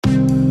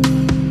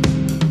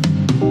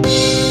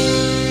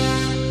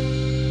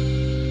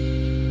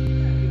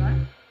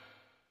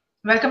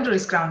Welcome to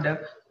Risk Roundup.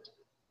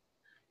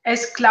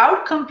 As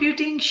cloud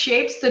computing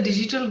shapes the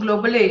digital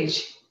global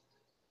age,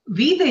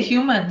 we the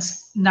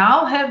humans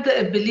now have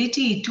the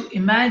ability to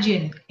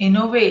imagine,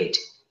 innovate,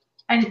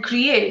 and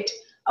create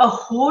a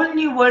whole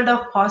new world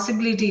of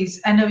possibilities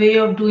and a way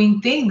of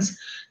doing things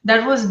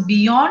that was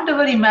beyond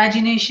our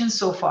imagination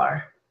so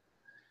far.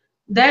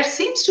 There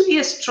seems to be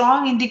a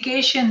strong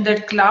indication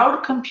that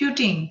cloud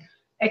computing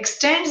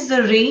extends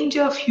the range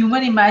of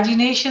human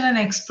imagination and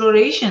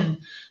exploration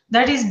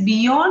that is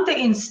beyond the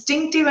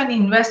instinctive and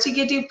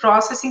investigative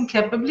processing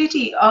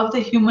capability of the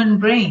human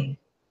brain.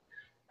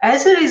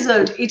 As a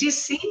result, it is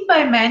seen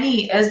by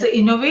many as the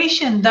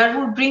innovation that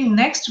would bring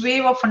next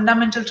wave of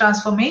fundamental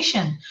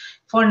transformation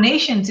for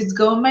nations, its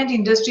government,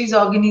 industries,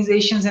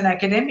 organizations, and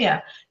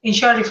academia, in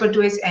short referred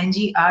to as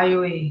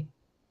NGIOA.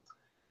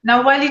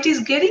 Now, while it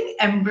is getting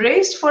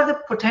embraced for the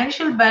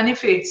potential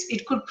benefits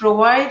it could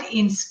provide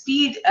in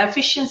speed,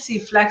 efficiency,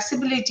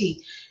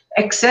 flexibility,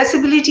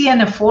 accessibility,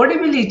 and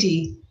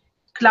affordability,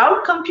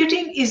 cloud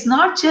computing is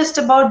not just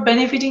about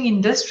benefiting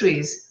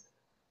industries.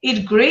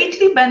 It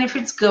greatly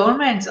benefits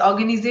governments,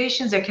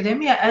 organizations,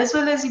 academia, as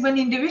well as even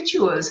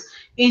individuals,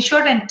 in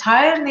short,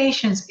 entire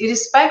nations,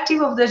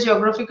 irrespective of their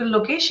geographical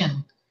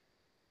location.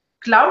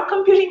 Cloud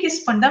computing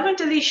is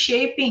fundamentally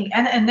shaping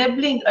and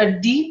enabling a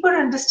deeper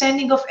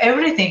understanding of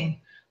everything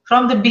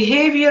from the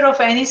behavior of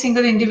any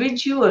single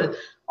individual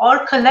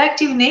or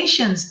collective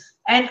nations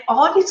and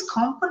all its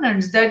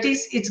components, that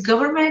is, its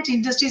government,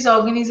 industries,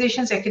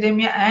 organizations,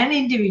 academia, and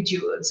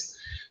individuals,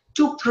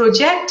 to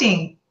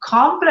projecting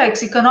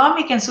complex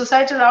economic and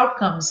societal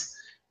outcomes.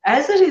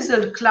 As a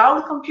result,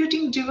 cloud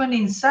computing driven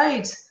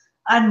insights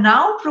are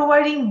now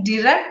providing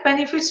direct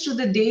benefits to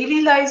the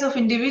daily lives of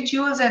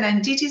individuals and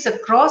entities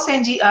across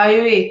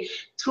NGIOA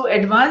through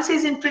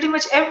advances in pretty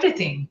much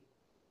everything.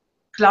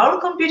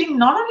 Cloud computing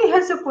not only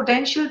has the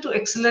potential to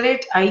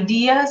accelerate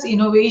ideas,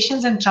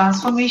 innovations, and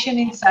transformation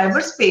in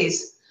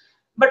cyberspace,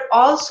 but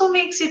also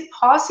makes it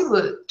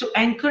possible to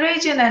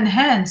encourage and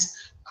enhance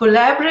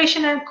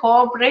collaboration and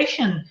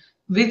cooperation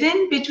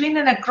within, between,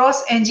 and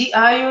across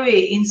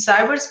NGIOA in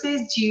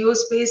cyberspace,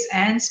 geospace,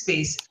 and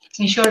space,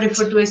 in short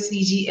referred to as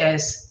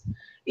CGS.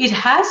 It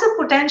has the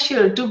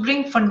potential to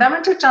bring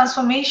fundamental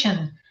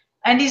transformation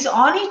and is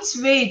on its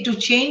way to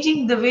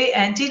changing the way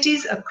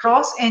entities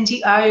across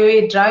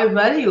NGIOA drive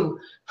value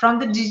from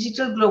the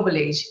digital global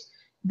age.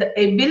 The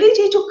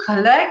ability to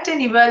collect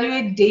and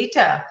evaluate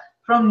data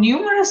from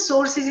numerous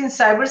sources in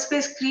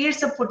cyberspace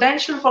creates the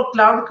potential for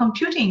cloud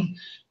computing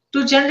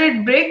to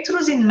generate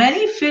breakthroughs in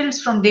many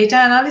fields, from data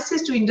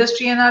analysis to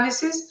industry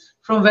analysis,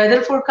 from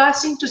weather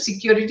forecasting to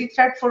security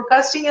threat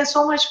forecasting, and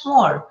so much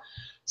more.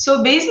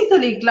 So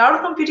basically,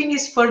 cloud computing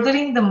is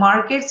furthering the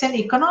markets and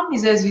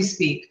economies as we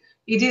speak.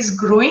 It is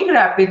growing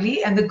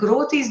rapidly, and the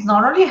growth is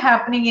not only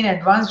happening in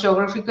advanced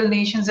geographical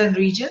nations and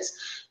regions,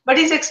 but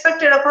is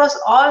expected across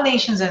all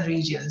nations and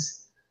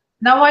regions.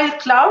 Now, while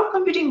cloud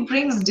computing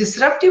brings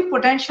disruptive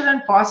potential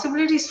and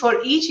possibilities for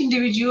each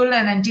individual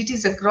and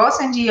entities across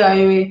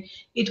NGIOA,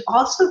 it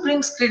also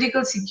brings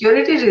critical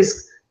security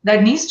risks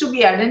that needs to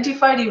be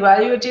identified,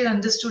 evaluated,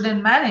 understood,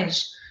 and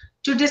managed.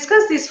 To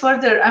discuss this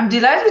further, I'm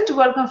delighted to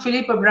welcome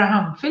Philip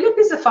Abraham. Philip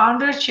is the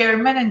founder,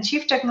 chairman, and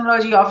chief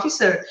technology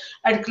officer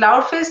at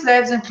CloudFace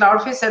Labs and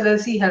CloudFace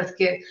LLC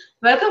Healthcare.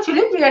 Welcome,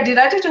 Philip. We are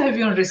delighted to have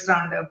you on Risk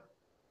Roundup.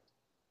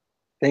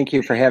 Thank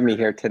you for having me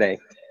here today.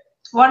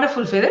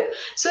 Wonderful, Philip.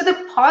 So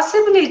the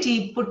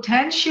possibility,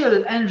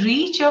 potential, and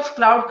reach of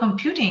cloud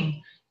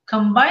computing,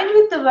 combined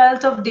with the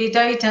wealth of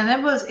data it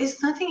enables,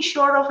 is nothing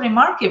short of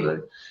remarkable.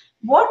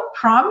 What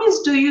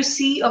promise do you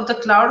see of the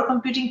cloud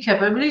computing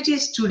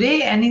capabilities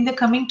today and in the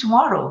coming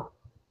tomorrow?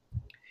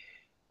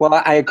 Well,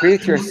 I agree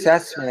with your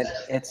assessment.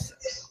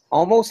 It's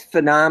almost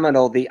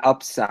phenomenal, the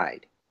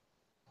upside.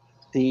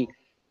 The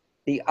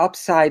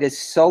upside is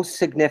so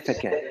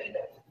significant.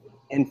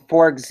 And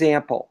for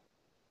example,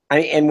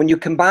 and when you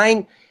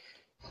combine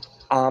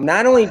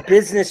not only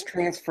business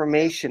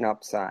transformation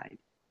upside,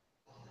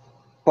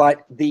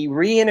 but the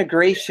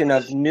reintegration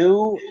of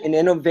new and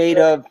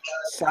innovative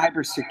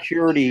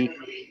cybersecurity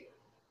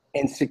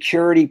and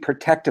security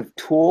protective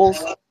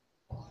tools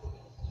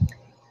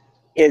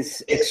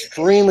is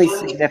extremely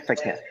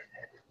significant.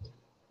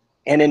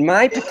 And in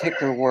my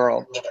particular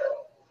world,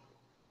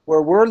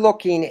 where we're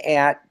looking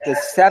at the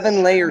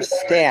 7-layer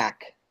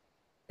stack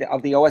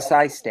of the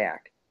OSI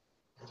stack,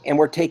 and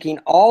we're taking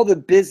all the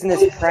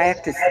business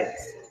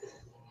practices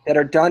that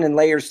are done in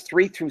layers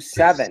 3 through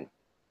 7.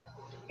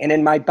 And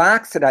in my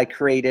box that I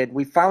created,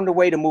 we found a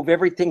way to move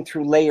everything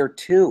through layer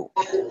 2,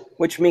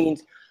 which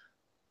means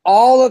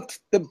all of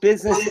the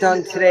business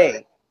done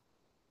today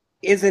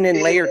isn't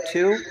in layer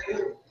 2,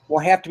 will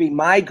have to be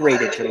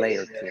migrated to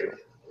layer 2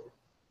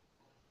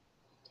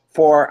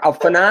 for a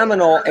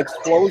phenomenal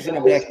explosion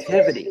of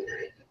activity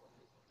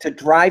to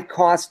drive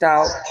cost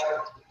out,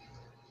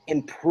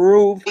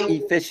 improve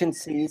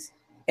efficiencies,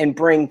 and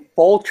bring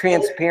full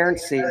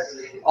transparency,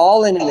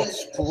 all in an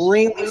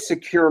extremely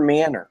secure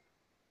manner.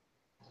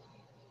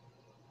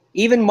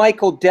 Even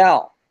Michael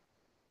Dell,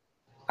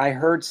 I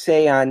heard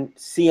say on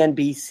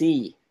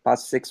CNBC about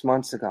 6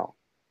 months ago,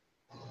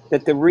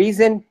 that the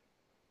reason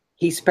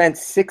he spent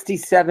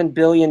 $67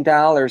 billion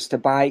to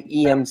buy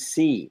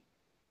EMC,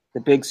 the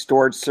big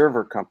storage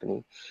server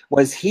company,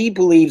 was he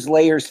believes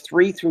layers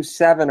 3 through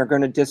 7 are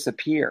going to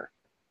disappear.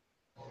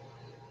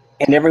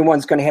 And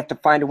everyone's going to have to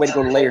find a way to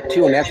go to layer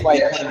 2. And that's why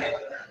he put a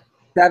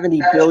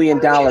 $70 billion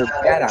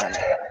bet on it.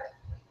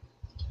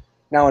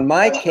 Now, in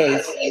my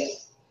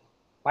case,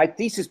 my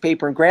thesis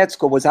paper in grad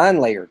school was on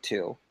layer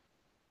 2.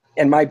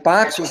 And my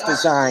box was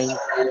designed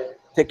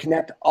to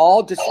connect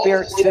all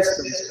disparate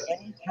systems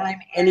anytime,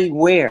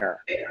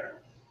 anywhere,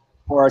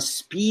 for a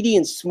speedy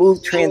and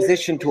smooth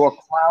transition to a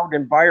cloud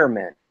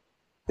environment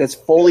that's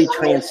fully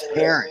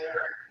transparent.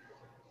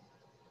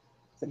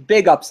 It's a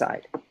big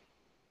upside.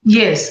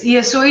 Yes,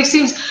 yes. So it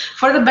seems,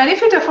 for the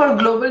benefit of our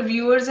global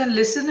viewers and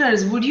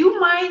listeners, would you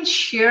mind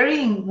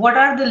sharing what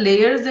are the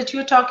layers that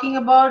you're talking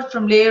about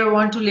from layer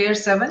 1 to layer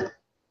 7?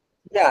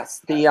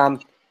 Yes,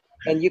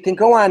 and you can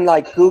go on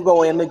like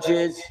Google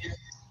Images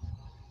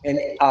and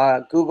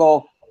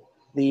Google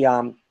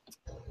the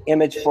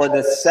image for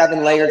the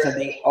 7 layers of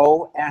the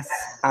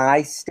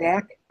OSI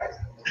stack.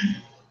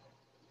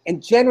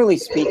 And generally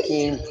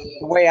speaking,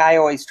 the way I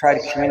always try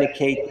to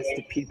communicate this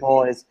to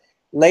people is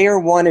layer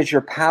 1 is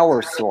your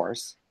power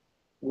source.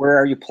 Where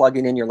are you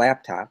plugging in your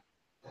laptop?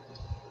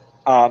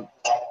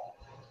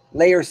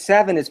 Layer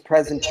 7 is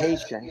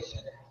presentation.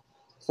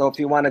 So if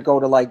you want to go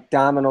to like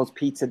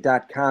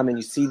Domino'sPizza.com and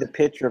you see the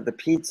picture of the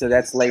pizza,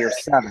 that's layer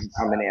 7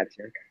 coming at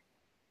you.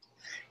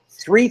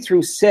 3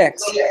 through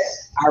 6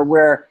 are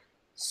where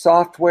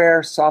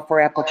software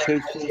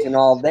applications, and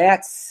all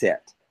that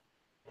sit.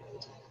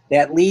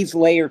 That leaves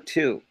layer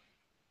 2.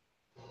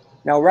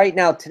 Now, right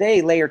now,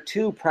 today, layer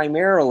 2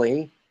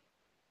 primarily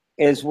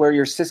is where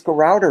your Cisco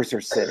routers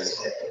are sitting.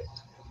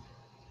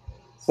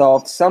 So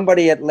if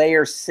somebody at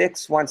layer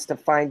 6 wants to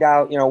find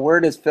out, where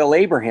does Phil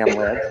Abraham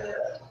live,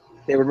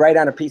 they would write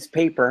on a piece of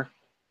paper,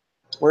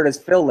 where does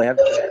Phil live,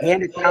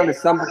 hand it down to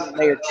somebody at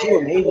layer 2,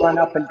 and they run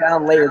up and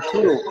down layer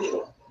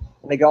 2.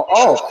 And they go,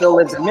 oh, Phil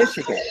lives in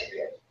Michigan.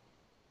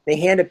 They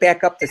hand it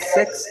back up to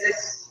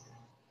 6.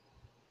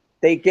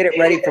 They get it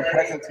ready for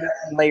presentation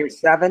in layer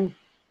 7.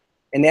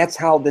 And that's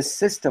how this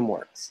system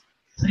works.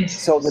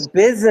 So the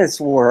business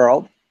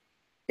world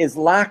is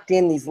locked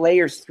in these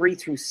layers 3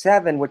 through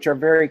 7, which are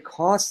very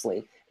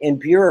costly and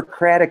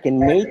bureaucratic in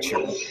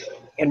nature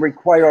and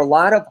require a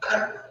lot of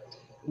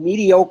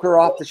mediocre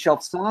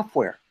off-the-shelf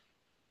software,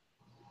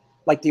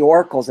 like the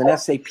Oracles and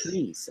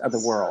SAPs of the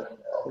world.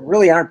 They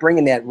really aren't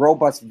bringing that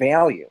robust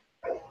value.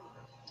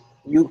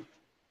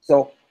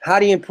 So how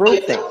do you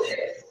improve things?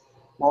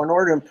 Well, in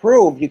order to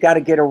improve, you got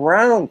to get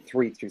around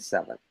 3 through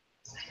 7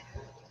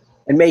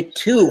 and make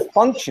 2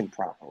 function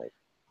properly.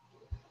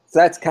 So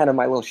that's kind of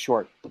my little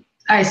short.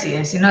 I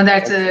see. No,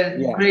 that's a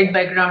great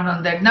background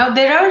on that. Now,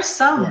 there are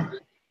some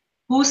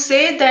who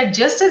say that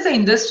just as the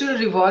Industrial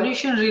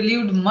Revolution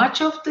relieved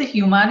much of the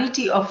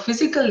humanity of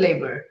physical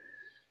labor,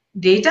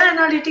 data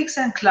analytics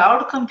and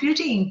cloud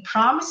computing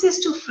promises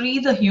to free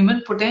the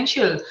human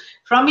potential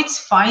from its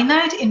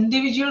finite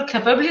individual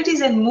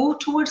capabilities and move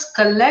towards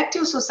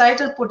collective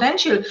societal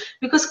potential,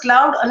 because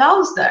cloud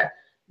allows that.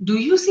 Do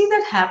you see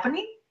that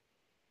happening?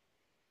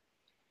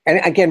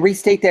 And again,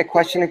 restate that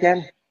question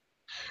again.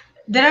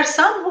 There are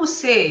some who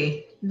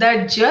say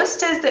that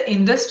just as the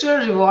Industrial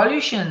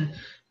Revolution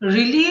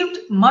relieved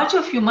much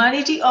of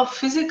humanity of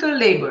physical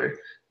labor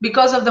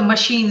because of the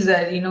machines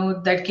that,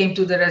 that came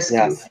to the rescue,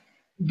 yes,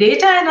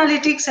 data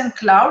analytics and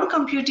cloud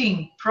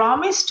computing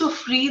promise to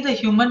free the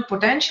human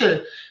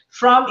potential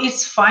from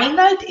its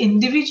finite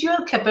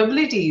individual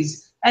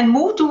capabilities and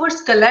move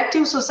towards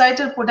collective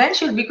societal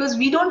potential, because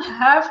we don't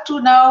have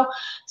to now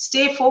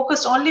stay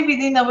focused only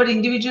within our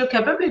individual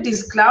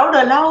capabilities. Cloud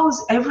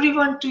allows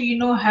everyone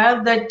to,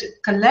 have that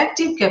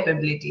collective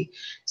capability.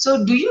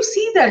 So do you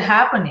see that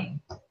happening?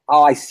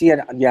 Oh, I see it,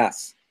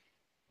 yes.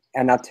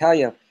 And I'll tell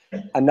you,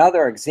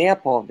 another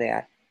example of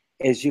that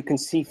is you can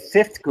see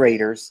 5th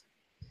graders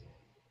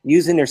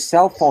using their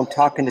cell phone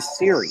talking to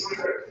Siri.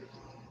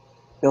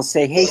 They'll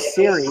say, hey,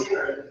 Siri,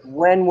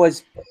 when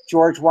was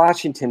George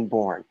Washington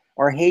born?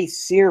 Or, hey,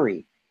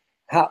 Siri,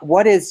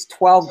 what is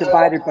 12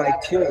 divided by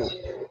 2?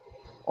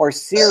 Or,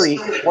 Siri,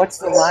 what's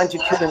the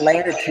longitude and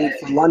latitude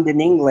for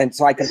London, England,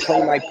 so I can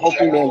play my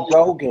Pokemon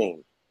Go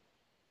game?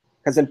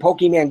 Because in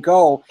Pokemon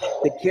Go,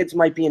 the kids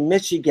might be in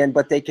Michigan,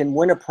 but they can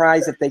win a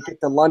prize if they get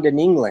to London,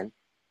 England.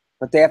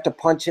 But they have to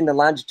punch in the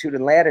longitude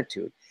and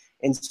latitude.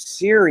 And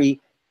Siri,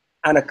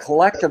 on a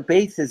collective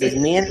basis, is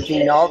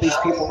managing all these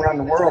people around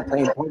the world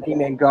playing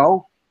Pokemon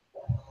Go,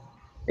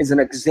 is an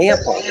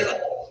example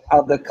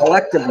of the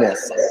collectiveness,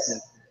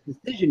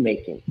 decision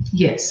making.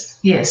 Yes,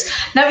 yes.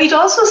 Now, it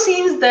also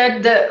seems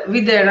that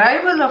with the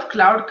arrival of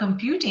cloud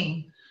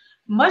computing,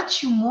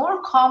 much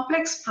more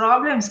complex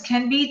problems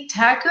can be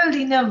tackled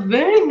in a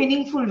very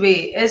meaningful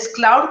way, as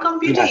cloud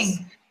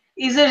computing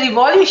is a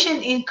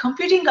revolution in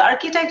computing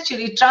architecture.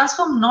 It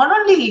transforms not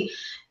only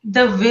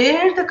the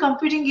where the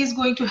computing is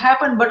going to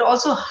happen, but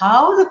also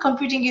how the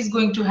computing is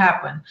going to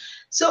happen.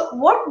 So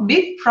what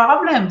big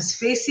problems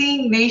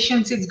facing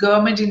nations, its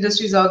government,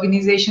 industries,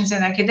 organizations,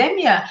 and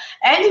academia,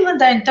 and even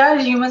the entire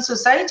human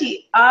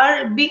society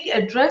are being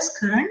addressed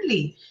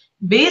currently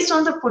based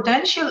on the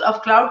potential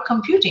of cloud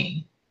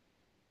computing?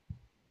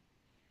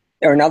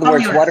 Or in other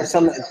words,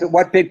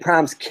 what big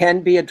problems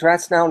can be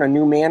addressed now in a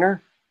new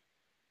manner?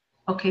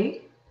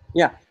 Okay.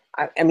 Yeah.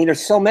 I mean,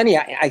 there's so many.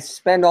 I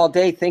spend all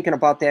day thinking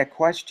about that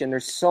question.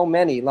 There's so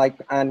many. Like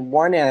on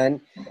one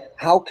end,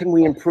 how can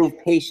we improve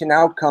patient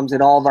outcomes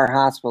at all of our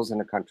hospitals in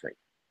the country?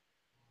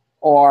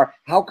 Or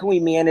how can we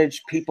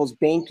manage people's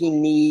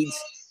banking needs,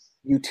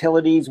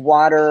 utilities,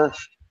 water,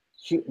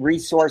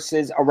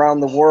 resources around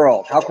the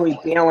world? How can we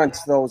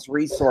balance those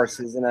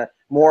resources in a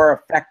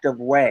more effective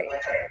way?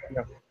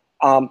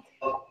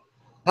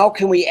 How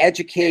can we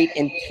educate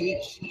and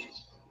teach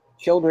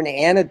children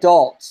and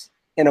adults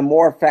in a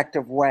more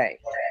effective way?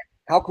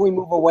 How can we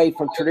move away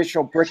from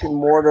traditional brick and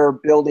mortar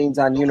buildings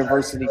on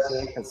university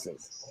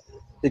campuses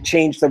to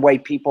change the way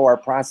people are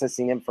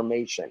processing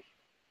information?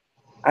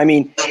 I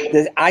mean,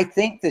 I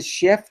think the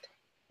shift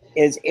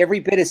is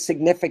every bit as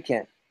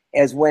significant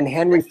as when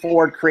Henry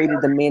Ford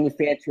created the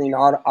manufacturing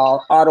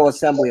auto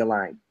assembly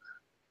line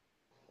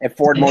at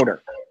Ford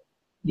Motor.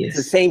 Yes. It's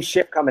the same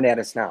shift coming at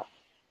us now.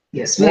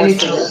 Yes, more very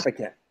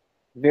significant.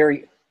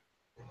 Very.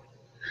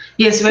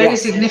 Yes, very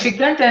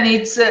significant, and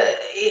it's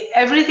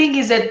everything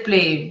is at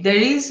play. There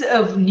is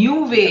a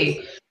new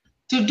way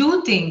to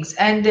do things,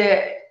 and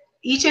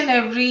each and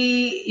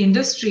every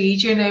industry,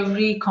 each and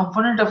every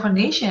component of a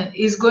nation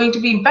is going to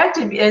be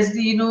impacted as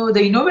the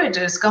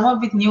innovators come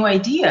up with new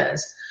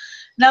ideas.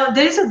 Now,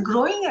 there is a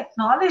growing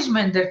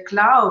acknowledgement that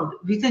cloud,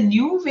 with a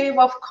new wave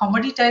of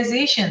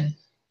commoditization,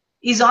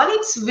 is on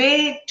its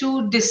way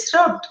to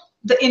disrupt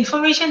the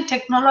information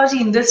technology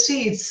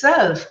industry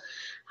itself.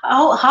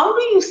 How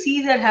do you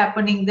see that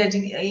happening, that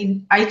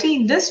in IT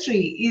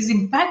industry is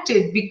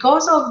impacted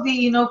because of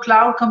the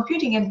cloud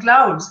computing and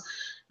clouds?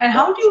 And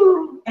how do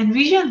you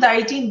envision the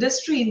IT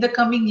industry in the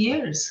coming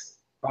years?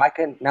 I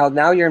can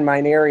now you're in my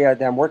area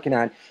that I'm working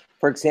on.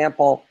 For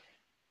example,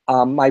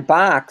 my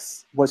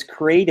box was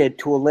created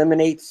to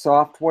eliminate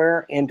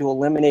software and to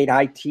eliminate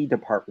IT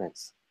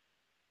departments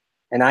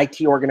and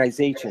IT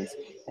organizations.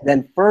 And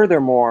then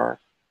furthermore,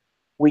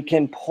 we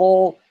can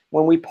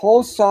when we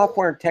pull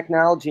software and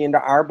technology into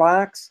our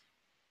box,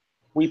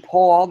 we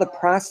pull all the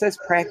process,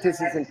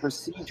 practices, and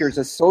procedures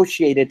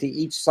associated to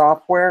each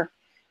software,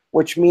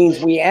 which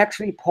means we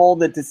actually pull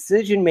the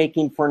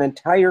decision-making for an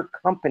entire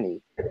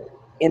company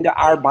into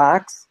our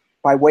box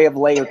by way of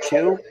layer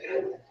 2.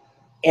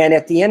 And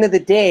at the end of the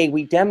day,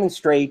 we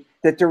demonstrate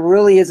that there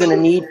really isn't a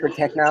need for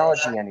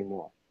technology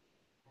anymore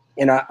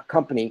in a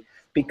company,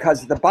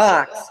 because the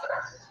box,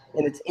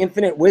 and its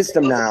infinite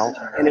wisdom now,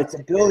 and its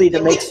ability to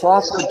make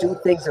software do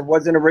things it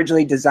wasn't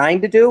originally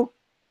designed to do,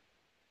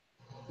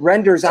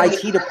 renders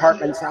IT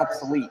departments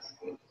obsolete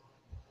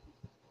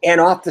and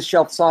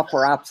off-the-shelf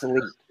software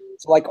obsolete.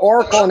 So like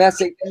Oracle and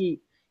SAP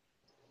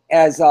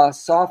as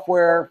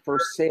software for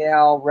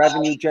sale,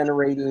 revenue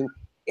generating,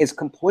 is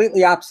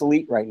completely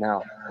obsolete right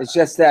now. It's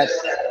just that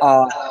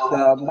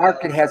the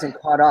market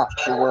hasn't caught up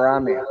to where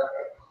I'm at.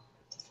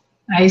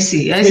 I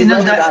see. It's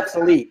rendered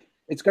obsolete.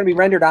 It's going to be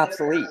rendered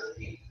obsolete.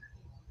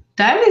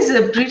 That is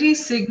a pretty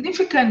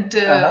significant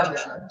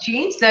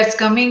change that's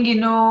coming,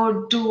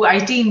 to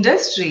IT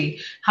industry.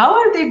 How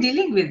are they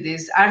dealing with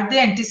this? Are they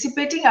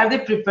anticipating? Are they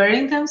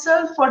preparing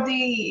themselves for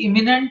the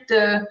imminent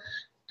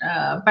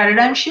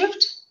paradigm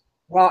shift?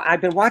 Well, I've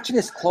been watching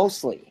this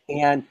closely,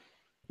 and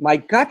my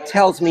gut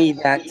tells me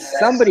that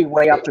somebody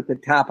way up at the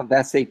top of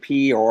SAP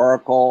or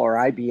Oracle or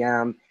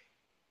IBM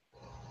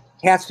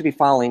has to be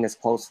following this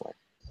closely.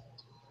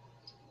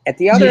 At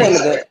the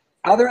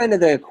other end of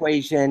the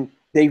equation,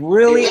 they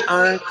really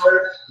aren't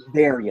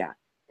there yet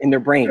in their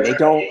brain. They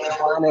don't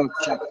want to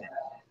accept it.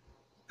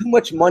 Too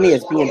much money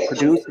is being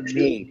produced and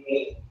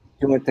made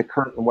doing it the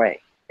current way.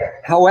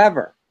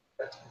 However,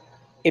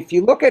 if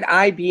you look at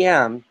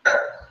IBM,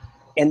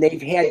 and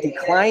they've had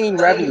declining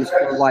revenues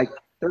for like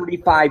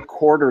 35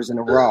 quarters in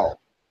a row,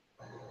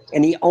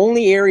 and the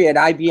only area at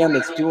IBM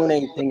that's doing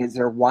anything is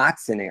their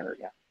Watson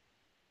area,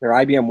 their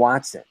IBM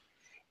Watson.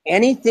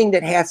 Anything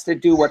that has to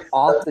do with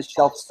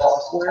off-the-shelf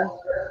software,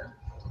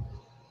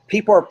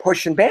 people are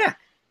pushing back.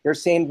 They're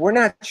saying, we're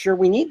not sure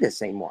we need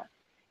this anymore.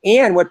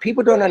 And what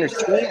people don't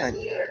understand,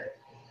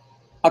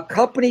 a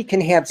company can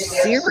have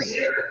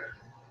Siri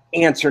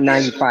answer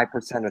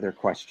 95% of their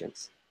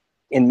questions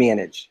and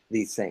manage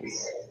these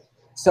things.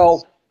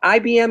 So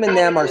IBM and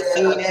them are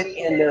seeing it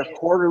in their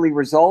quarterly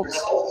results.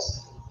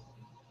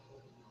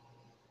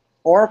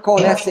 Oracle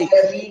and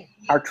SAP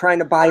are trying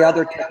to buy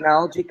other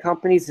technology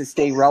companies to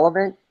stay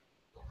relevant.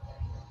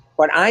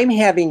 But I'm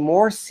having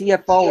more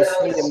CFOs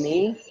say to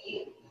me,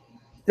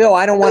 Phil,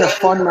 I don't want to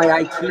fund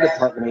my IT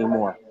department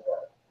anymore.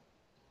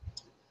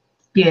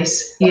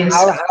 Yes.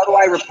 How do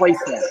I replace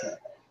that?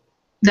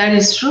 That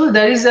is true.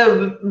 That is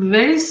a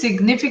very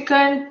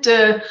significant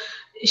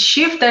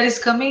shift that is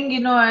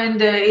coming,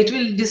 and it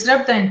will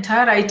disrupt the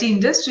entire IT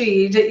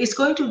industry. It's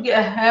going to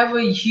have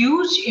a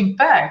huge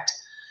impact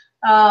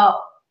uh,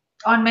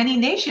 on many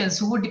nations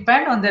who would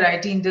depend on their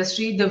IT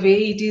industry the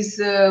way it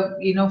is,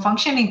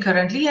 functioning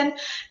currently. And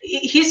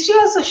history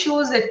also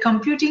shows that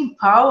computing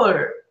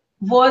power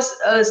was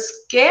a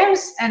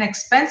scarce and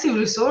expensive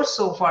resource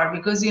so far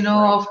because,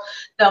 of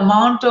the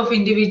amount of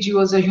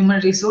individuals or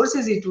human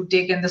resources it would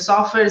take, and the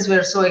softwares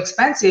were so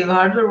expensive,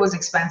 hardware was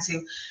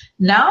expensive.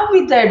 Now,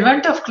 with the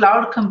advent of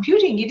cloud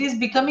computing, it is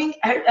becoming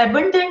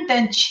abundant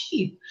and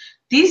cheap.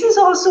 This is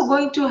also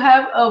going to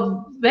have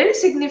a very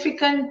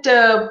significant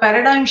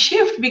paradigm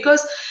shift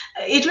because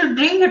it will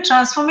bring a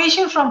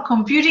transformation from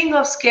computing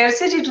of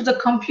scarcity to the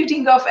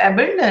computing of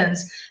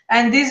abundance.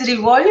 And this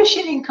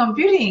revolution in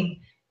computing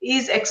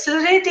is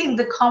accelerating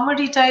the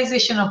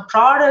commoditization of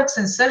products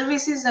and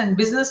services and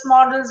business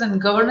models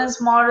and governance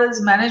models,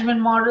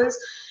 management models,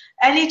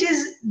 and it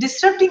is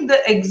disrupting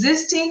the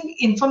existing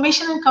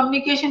information and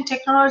communication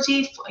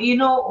technology,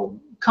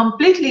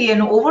 completely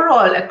and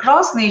overall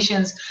across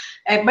nations.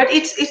 But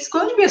it's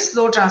going to be a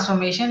slow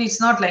transformation.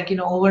 It's not like,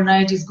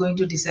 overnight is going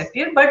to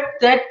disappear, but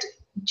that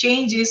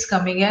change is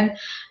coming, and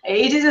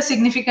it is a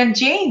significant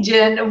change.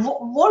 And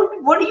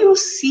what do you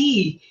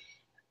see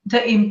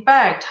the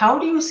impact? How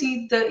do you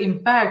see the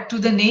impact to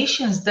the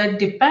nations that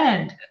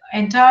depend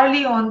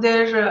entirely on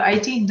their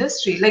IT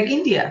industry, like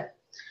India?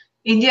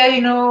 India,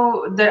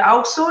 they're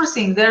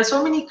outsourcing. There are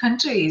so many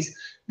countries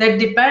that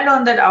depend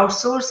on that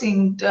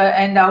outsourcing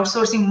and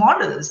outsourcing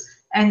models.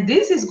 And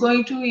this is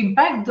going to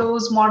impact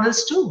those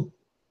models too.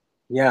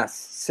 Yes,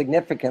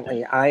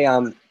 significantly.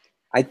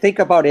 I think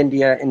about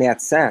India in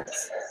that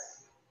sense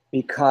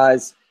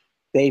because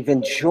they've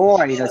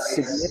enjoyed a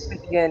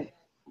significant,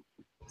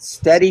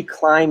 steady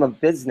climb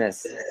of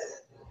business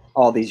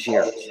all these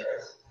years.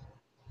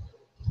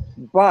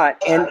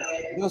 And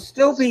there'll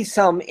still be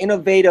some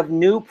innovative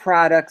new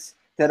products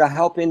that'll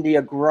help India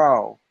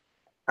grow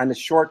on the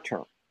short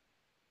term.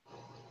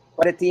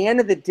 But at the end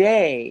of the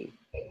day,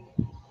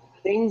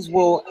 things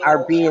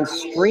are being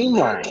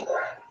streamlined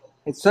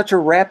at such a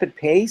rapid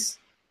pace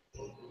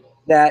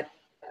that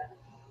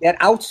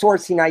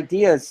outsourcing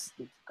idea is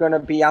going to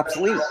be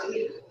obsolete.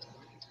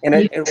 And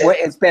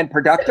it's been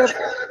productive.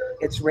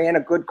 It's ran a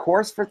good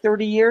course for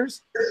 30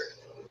 years,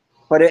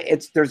 but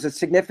there's a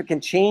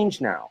significant change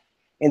now.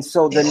 And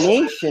so the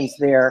nations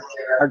there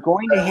are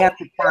going to have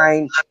to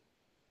find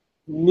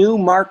new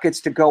markets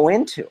to go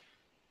into,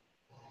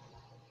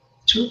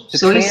 to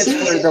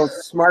transfer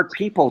those smart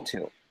people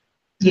to.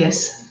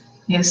 Yes.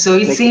 So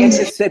it seems.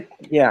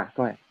 Yeah,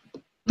 go ahead.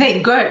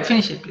 Hey, go ahead.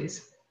 Finish it,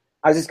 please.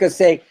 I was just going to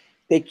say,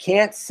 they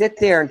can't sit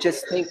there and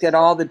just think that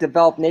all the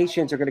developed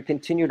nations are going to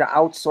continue to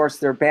outsource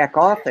their back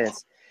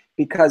office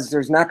because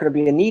there's not going to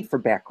be a need for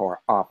back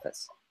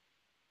office.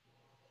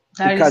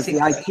 Because the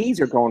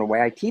ITs are going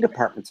away, IT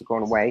departments are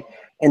going away,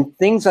 and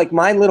things like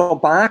my little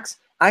box,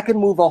 I could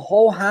move a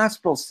whole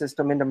hospital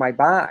system into my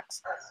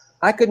box.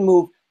 I could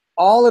move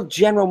all of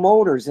General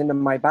Motors into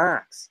my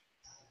box.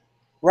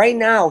 Right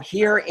now,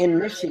 here in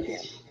Michigan,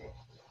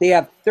 they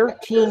have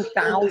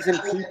 13,000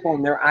 people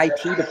in their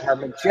IT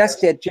department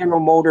just at General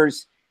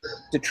Motors,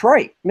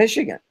 Detroit,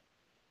 Michigan.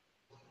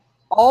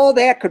 All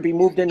that could be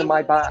moved into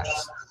my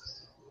box,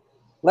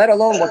 let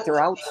alone what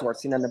they're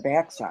outsourcing on the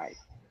backside.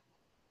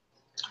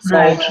 So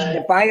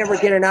if I ever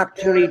get an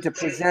opportunity to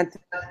present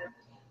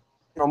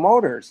General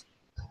Motors,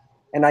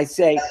 and I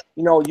say,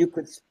 you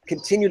could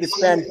continue to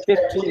spend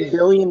 $15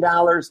 billion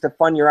to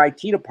fund your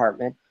IT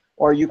department,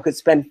 or you could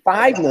spend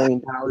 $5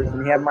 million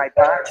and have my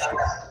box.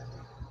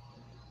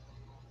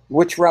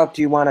 Which route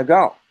do you want to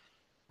go?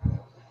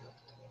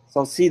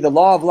 So see, the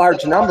law of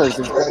large numbers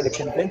is going to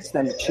convince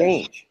them to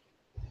change.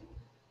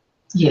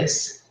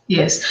 Yes.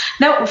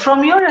 Now,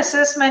 from your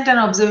assessment and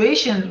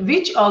observation,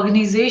 which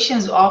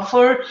organizations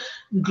offer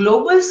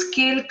global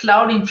scale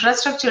cloud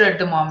infrastructure at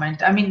the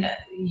moment? I mean,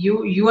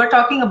 you are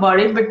talking about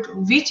it, but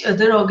which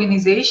other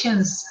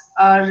organizations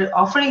are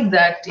offering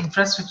that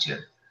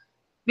infrastructure?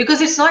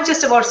 Because it's not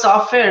just about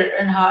software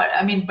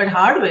and but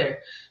hardware.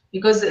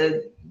 Because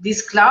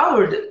these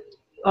cloud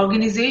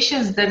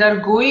organizations that are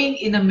going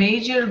in a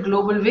major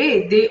global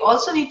way, they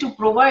also need to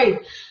provide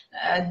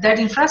that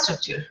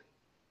infrastructure.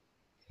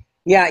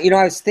 Yeah,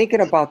 I was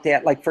thinking about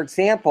that. Like, for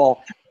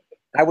example,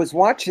 I was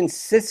watching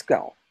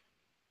Cisco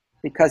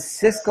because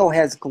Cisco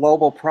has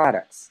global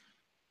products.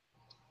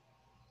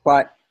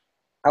 But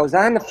I was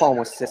on the phone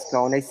with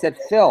Cisco and they said,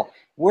 Phil,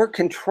 we're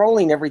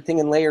controlling everything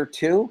in layer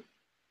 2,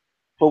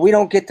 but we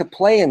don't get to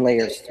play in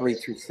layers 3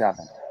 through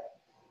 7.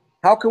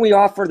 How can we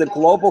offer the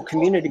global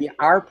community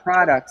our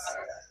products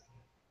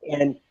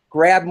and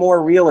grab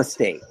more real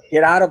estate,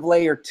 get out of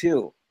layer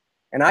 2?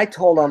 And I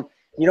told them,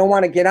 you don't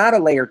want to get out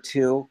of layer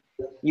 2.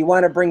 You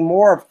want to bring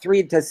more of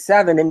 3 to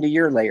 7 into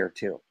your layer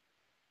 2.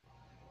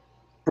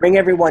 Bring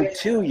everyone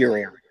to your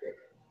area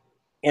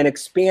and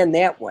expand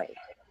that way.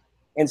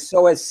 And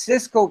so as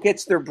Cisco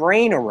gets their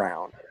brain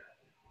around,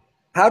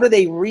 how do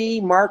they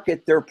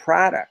remarket their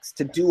products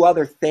to do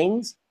other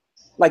things?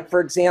 Like, for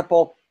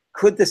example,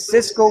 could the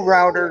Cisco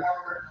router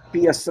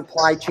be a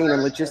supply chain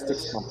and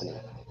logistics company?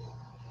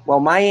 Well,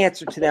 my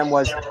answer to them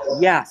was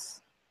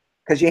yes,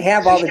 because you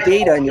have all the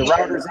data in your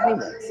routers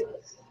anyways.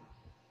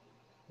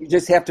 You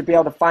just have to be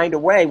able to find a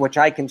way, which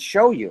I can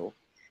show you,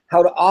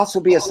 how to also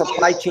be a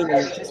supply chain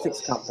and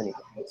logistics company.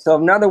 So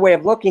another way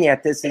of looking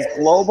at this is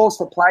global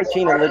supply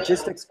chain and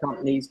logistics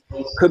companies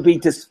could be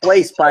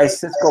displaced by a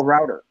Cisco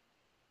router.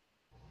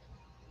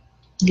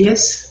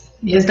 Yes,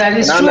 yes, that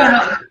is true.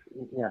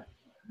 Yeah.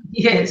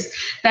 Yes,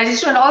 that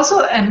is true. And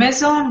also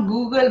Amazon,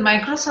 Google,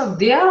 Microsoft,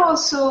 they are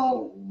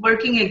also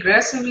working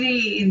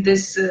aggressively in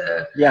this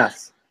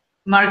yes.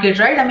 market,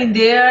 right? I mean,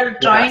 they are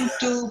trying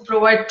to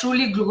provide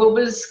truly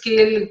global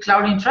scale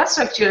cloud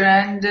infrastructure,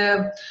 and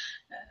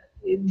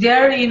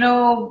they're,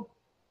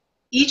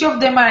 each of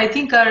them are, I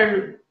think,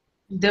 they're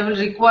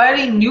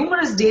requiring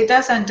numerous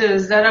data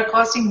centers that are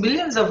costing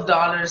billions of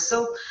dollars.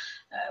 So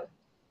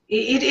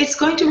it's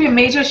going to be a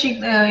major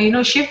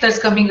shift that's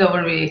coming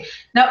our way.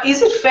 Now,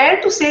 is it fair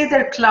to say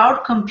that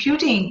cloud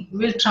computing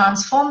will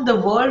transform the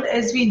world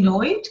as we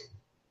know it?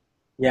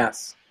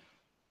 Yes.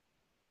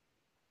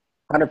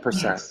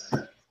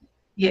 100%.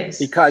 Yes.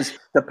 Because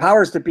the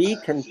powers that be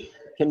can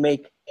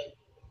make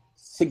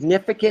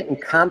significant and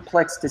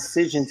complex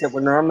decisions that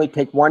would normally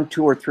take 1,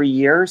 2, or 3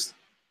 years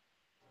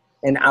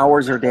in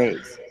hours or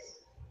days.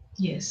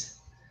 Yes.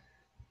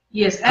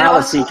 Yes. And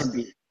policy also, can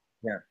be,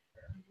 yeah.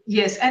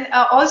 Yes, and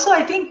also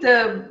I think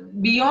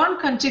beyond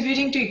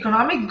contributing to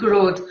economic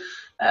growth,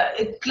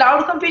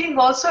 cloud computing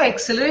also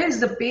accelerates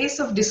the pace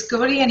of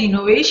discovery and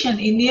innovation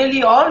in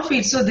nearly all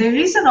fields. So there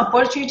is an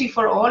opportunity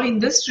for all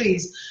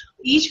industries.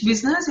 Each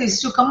business is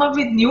to come up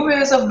with new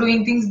ways of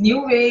doing things,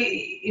 new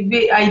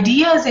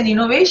ideas and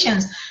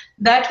innovations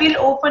that will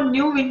open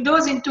new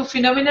windows into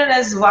phenomena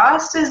as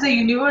vast as the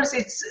universe.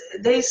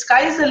 The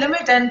sky is the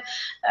limit, and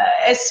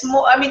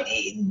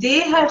they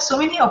have so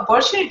many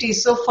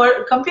opportunities. So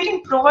for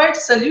computing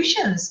provides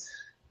solutions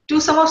to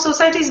some of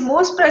society's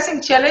most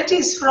pressing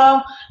challenges,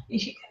 from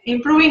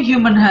improving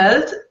human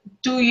health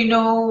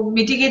to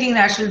mitigating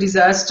natural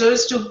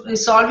disasters, to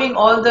solving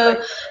all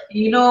the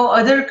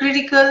other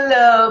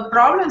critical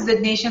problems that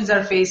nations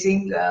are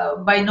facing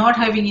by not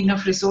having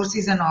enough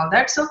resources and all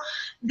that. So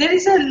there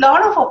is a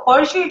lot of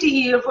opportunity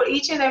here for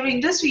each and every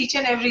industry, each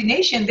and every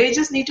nation. They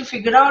just need to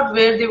figure out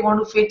where they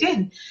want to fit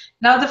in.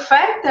 Now, the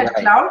fact that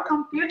cloud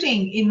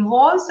computing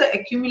involves the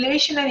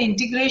accumulation and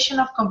integration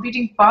of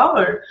computing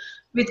power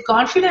with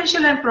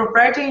confidential and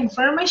proprietary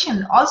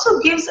information also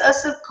gives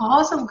us a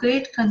cause of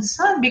great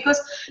concern, because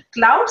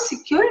cloud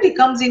security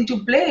comes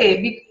into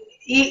play.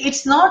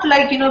 It's not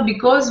like,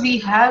 because we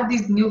have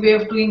this new way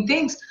of doing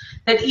things,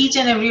 that each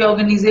and every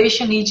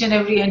organization, each and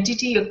every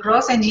entity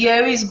across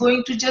NGI is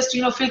going to just,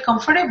 feel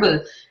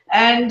comfortable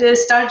and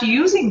start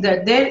using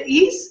that. There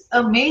is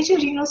a major,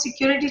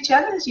 security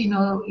challenge,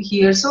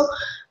 here. So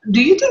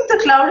do you think the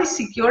cloud is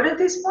secured at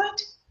this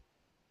point?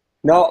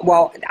 No,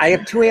 well, I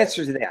have two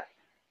answers to that.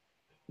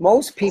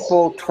 Most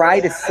people try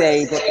to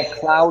say that the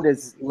cloud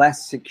is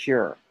less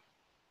secure.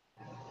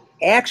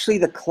 Actually,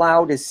 the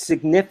cloud is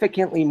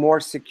significantly more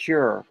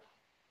secure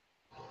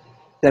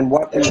than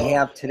what we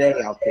have today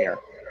out there.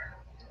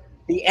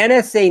 The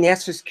NSA,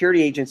 National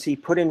Security Agency,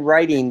 put in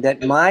writing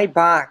that my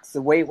box,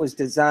 the way it was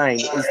designed,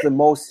 is the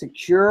most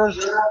secure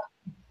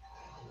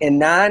and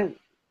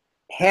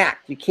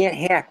non-hacked. You can't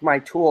hack my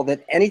tool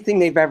than anything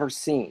they've ever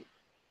seen.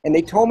 And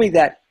they told me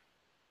that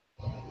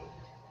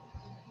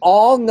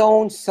all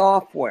known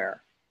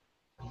software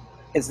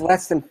is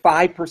less than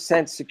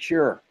 5%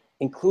 secure,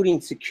 including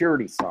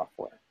security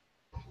software.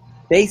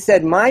 They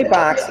said my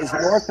box is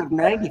north of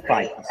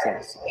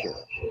 95%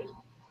 secure.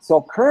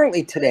 So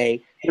currently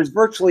today, there's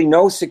virtually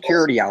no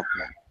security out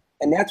there.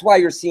 And that's why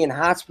you're seeing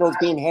hospitals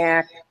being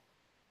hacked,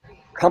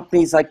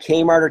 companies like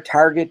Kmart or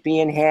Target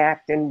being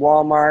hacked, and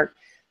Walmart,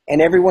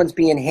 and everyone's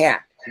being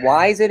hacked.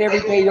 Why is it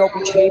every day you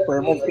open paper,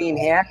 everyone's being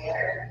hacked?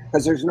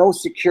 Because there's no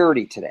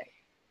security today.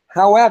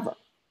 However,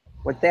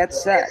 with that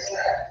said,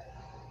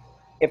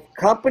 if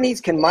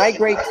companies can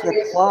migrate to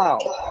the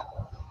cloud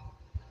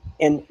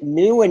in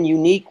new and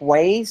unique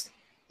ways,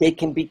 they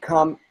can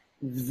become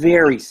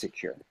very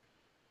secure.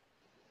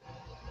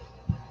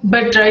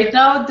 But right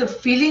now, the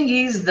feeling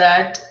is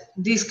that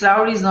this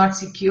cloud is not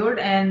secured,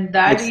 and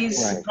that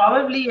is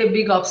probably a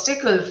big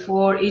obstacle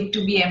for it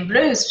to be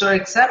embraced or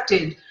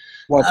accepted.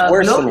 Well, it's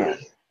worse than that.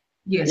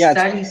 Yes, yeah,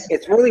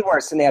 it's really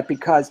worse than that,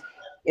 because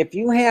if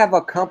you have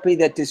a company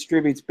that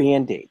distributes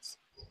Band-Aids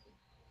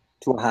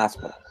to a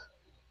hospital,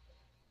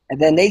 and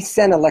then they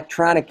send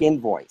electronic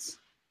invoice,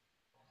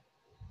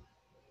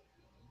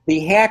 the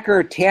hacker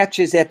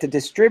attaches at the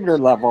distributor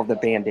level of the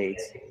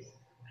Band-Aids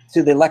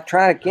to the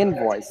electronic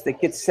invoice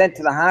that gets sent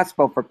to the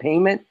hospital for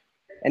payment,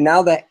 and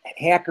now the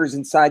hacker's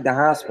inside the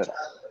hospital.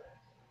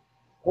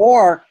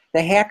 Or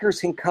the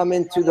hackers can come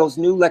in through those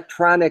new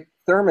electronic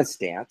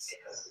thermostats,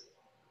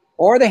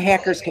 or the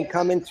hackers can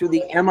come in through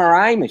the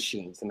MRI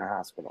machines in the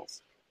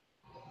hospitals.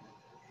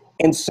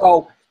 And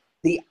so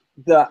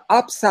the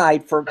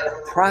upside for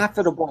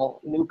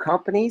profitable new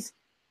companies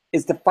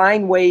is to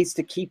find ways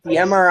to keep the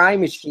MRI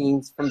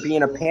machines from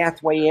being a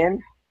pathway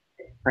in,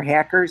 for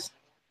hackers,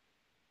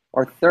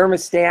 or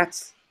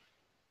thermostats.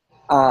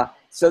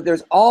 So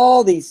there's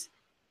all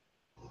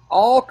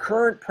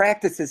current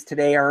practices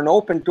today are an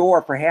open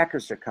door for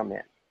hackers to come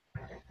in.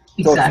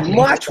 Exactly.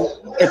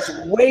 So it's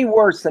way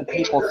worse than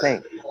people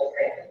think.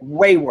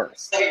 Way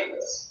worse.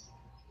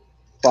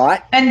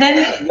 But and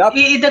then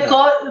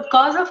the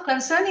cause of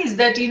concern is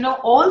that,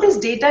 all this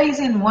data is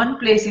in one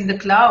place in the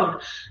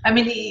cloud. I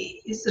mean,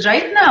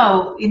 right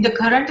now in the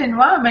current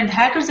environment,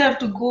 hackers have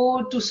to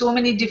go to so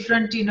many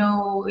different,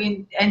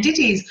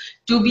 entities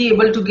to be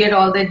able to get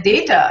all that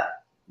data.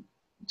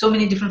 So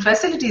many different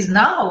facilities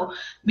now.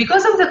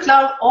 Because of the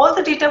cloud, all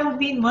the data will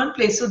be in one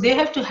place. So they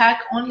have to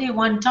hack only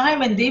one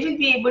time, and they will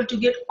be able to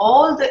get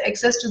all the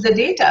access to the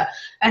data.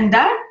 And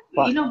that,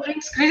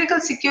 brings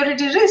critical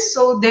security risk.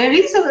 So there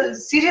is a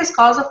serious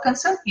cause of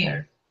concern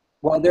here.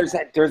 Well, there's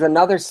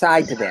another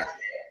side to that.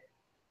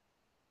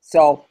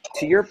 So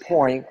to your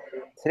point,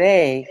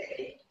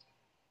 today,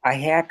 a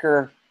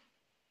hacker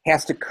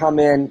has to come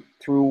in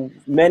through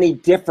many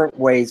different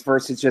ways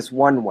versus just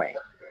one way,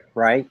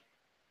 right?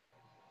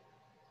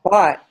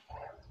 But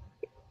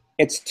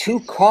it's too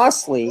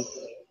costly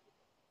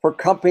for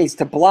companies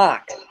to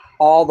block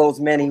all those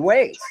many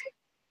ways.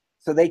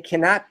 So they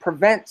cannot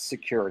prevent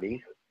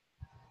security.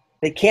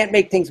 They can't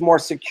make things more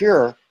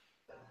secure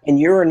in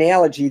your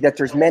analogy that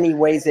there's many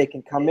ways they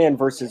can come in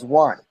versus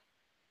one.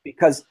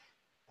 Because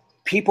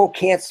people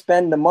can't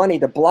spend the money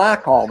to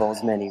block all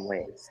those many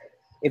ways.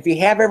 If you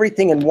have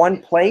everything in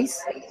one place,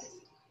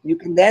 you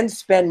can then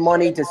spend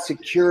money to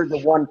secure the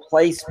one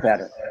place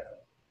better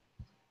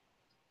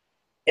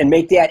and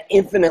make that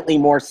infinitely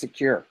more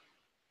secure,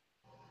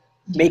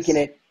 making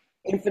it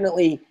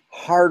infinitely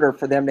harder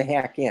for them to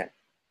hack in.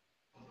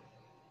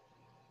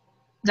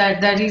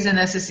 That is a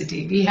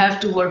necessity. We have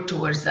to work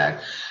towards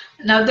that.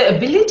 Now, the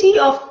ability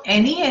of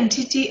any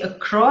entity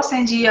across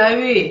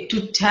NGIOA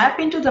to tap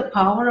into the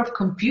power of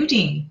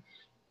computing,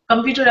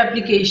 computer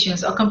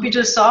applications or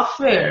computer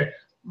software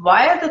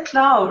via the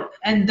cloud,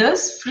 and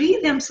thus free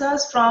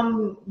themselves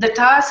from the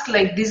task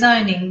like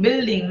designing,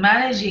 building,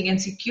 managing,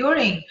 and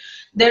securing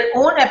their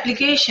own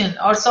application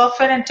or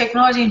software and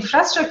technology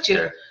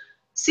infrastructure,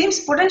 seems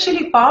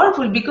potentially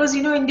powerful, because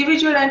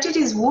individual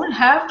entities won't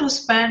have to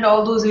spend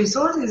all those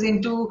resources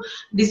into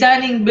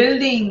designing,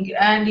 building,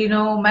 and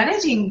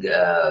managing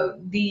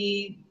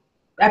the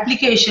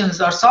applications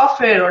or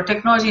software or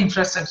technology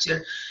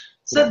infrastructure.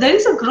 So there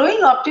is a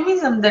growing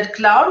optimism that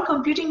cloud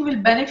computing will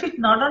benefit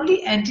not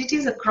only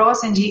entities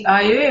across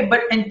NGIOA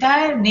but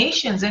entire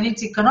nations and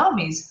its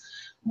economies.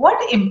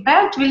 What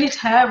impact will it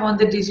have on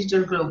the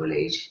digital global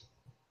age?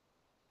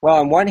 Well,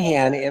 on one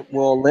hand, it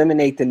will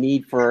eliminate the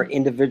need for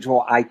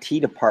individual IT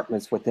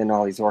departments within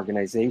all these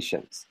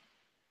organizations.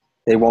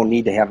 They won't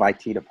need to have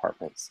IT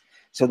departments.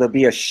 So there'll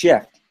be a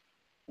shift.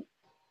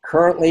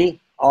 Currently,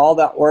 all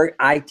the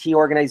IT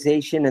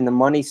organization and the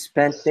money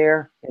spent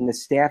there and the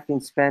staffing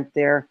spent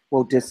there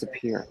will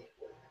disappear.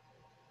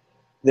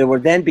 There will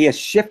then be a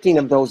shifting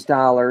of those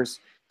dollars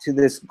to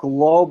this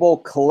global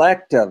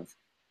collective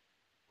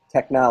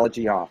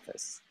technology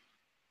office,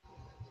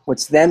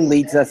 which then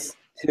leads us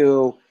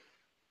to: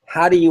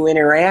 how do you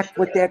interact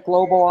with that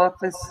global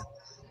office?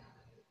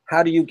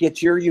 How do you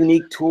get your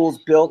unique tools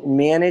built and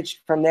managed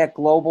from that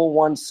global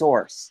one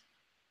source?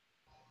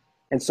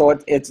 And so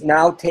it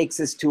now takes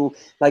us to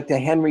like the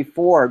Henry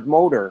Ford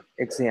Motor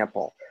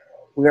example.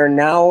 We are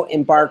now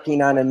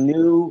embarking on a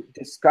new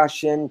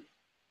discussion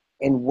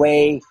and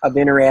way of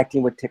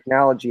interacting with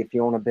technology if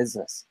you own a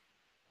business.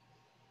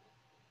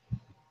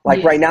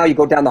 Like right now, you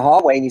go down the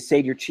hallway and you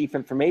say to your chief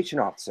information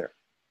officer,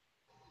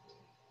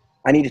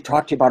 I need to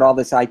talk to you about all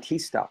this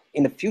IT stuff.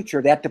 In the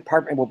future, that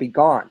department will be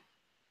gone.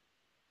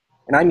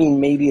 And I mean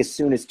maybe as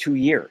soon as 2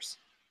 years.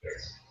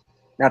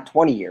 Not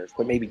 20 years,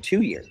 but maybe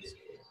 2 years.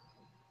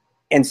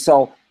 And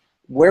so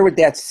where would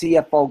that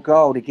CFO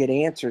go to get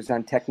answers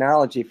on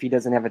technology if he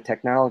doesn't have a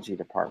technology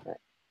department?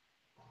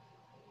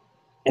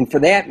 And for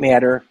that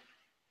matter,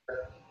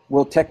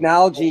 will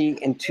technology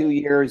in 2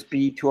 years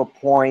be to a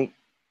point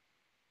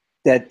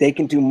that they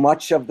can do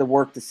much of the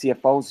work the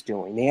CFO's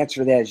doing? The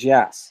answer to that is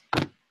yes.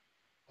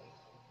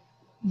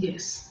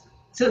 Yes.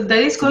 So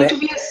there is going to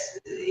be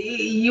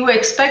you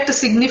expect a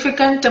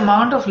significant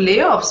amount of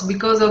layoffs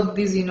because of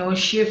this,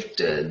 shift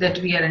that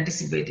we are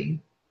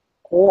anticipating.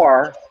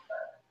 Or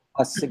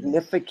a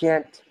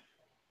significant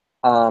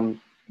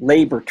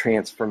labor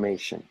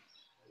transformation.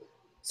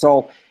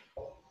 So,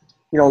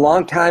 a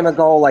long time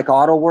ago, like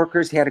auto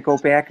workers had to go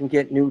back and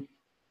get new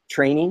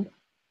training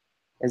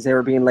as they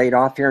were being laid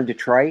off here in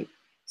Detroit.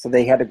 So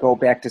they had to go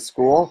back to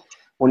school.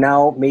 Well,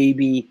 now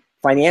maybe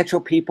financial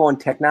people and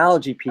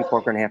technology people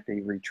are going to have to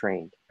be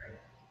retrained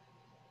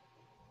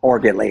or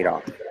get laid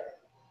off.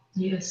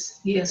 Yes.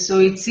 So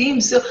it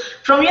seems, so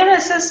from your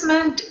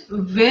assessment,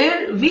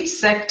 which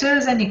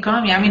sectors and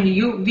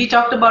economy, we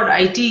talked about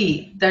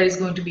IT that is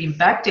going to be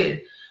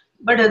impacted,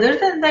 but other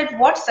than that,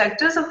 what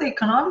sectors of the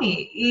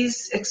economy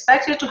is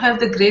expected to have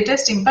the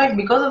greatest impact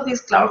because of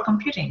this cloud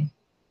computing?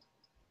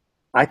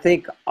 I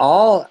think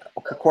all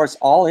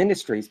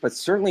industries, but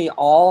certainly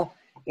all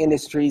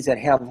industries that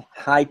have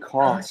high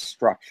cost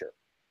structure,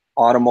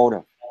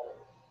 automotive,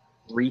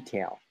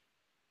 retail,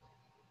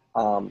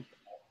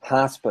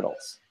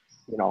 hospitals,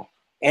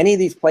 any of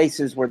these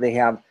places where they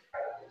have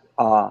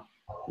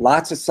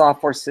lots of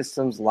software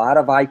systems, a lot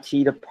of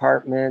IT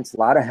departments, a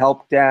lot of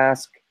help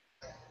desk,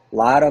 a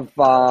lot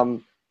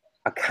of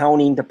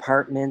accounting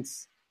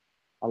departments,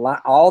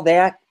 all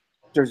that,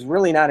 there's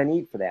really not a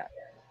need for that.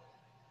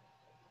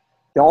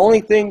 The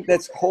only thing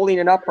that's holding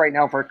it up right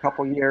now for a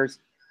couple of years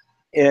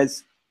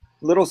is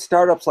little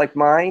startups like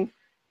mine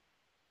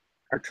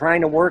are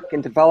trying to work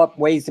and develop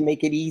ways to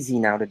make it easy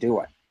now to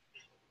do it.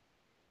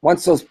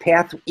 Once those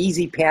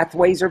easy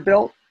pathways are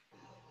built,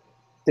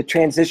 the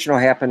transition will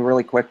happen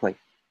really quickly.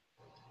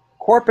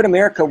 Corporate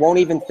America won't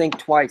even think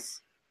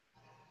twice.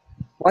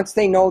 Once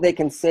they know they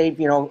can save,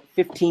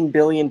 $15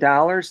 billion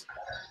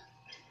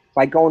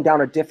by going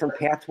down a different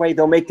pathway,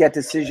 they'll make that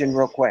decision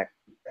real quick.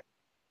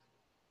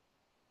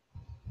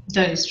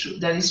 That is true.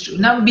 That is true.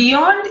 Now,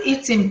 beyond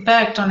its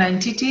impact on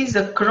entities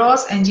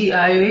across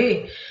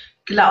NGIOA,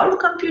 cloud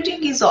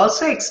computing is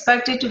also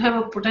expected to have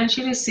a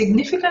potentially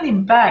significant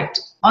impact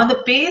on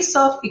the pace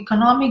of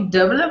economic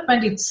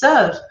development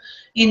itself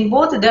in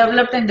both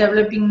developed and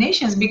developing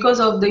nations because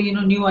of the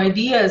new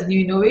ideas, new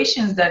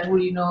innovations that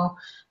will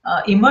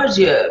emerge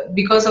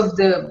because of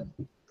the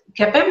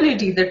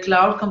capability that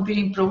cloud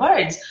computing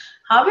provides.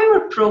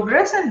 However,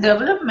 progress and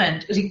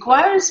development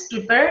requires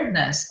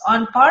preparedness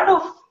on part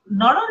of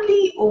not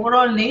only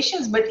overall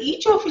nations, but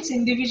each of its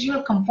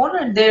individual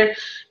component, their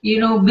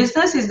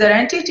businesses, their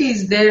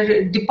entities,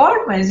 their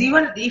departments.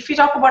 Even if you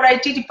talk about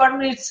IT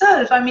department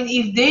itself,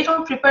 if they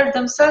don't prepare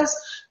themselves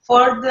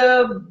for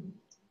the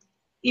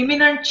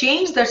imminent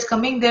change that's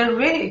coming their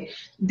way,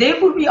 they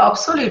will be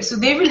obsolete. So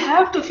they will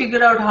have to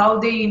figure out how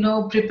they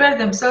prepare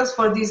themselves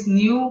for this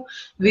new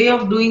way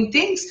of doing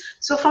things.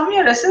 So from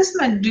your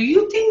assessment, do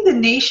you think the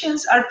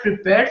nations are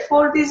prepared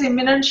for this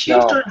imminent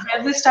shift? No, or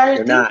have they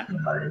started thinking not.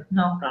 about it?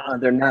 No,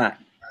 they're not.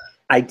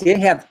 I did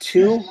have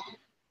 2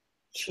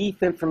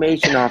 chief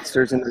information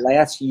officers in the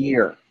last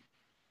year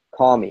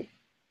call me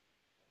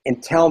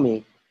and tell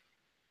me,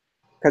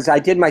 because I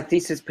did my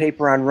thesis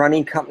paper on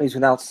running companies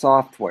without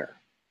software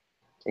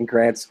in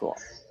grad school.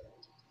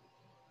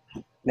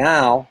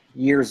 Now,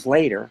 years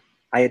later,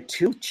 I had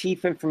 2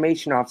 chief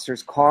information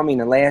officers call me in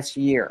the last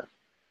year.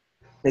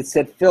 They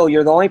said, Phil,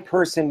 you're the only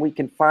person we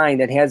can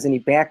find that has any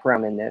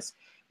background in this.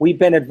 We've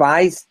been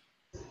advised,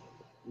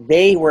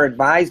 they were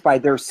advised by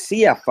their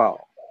CFO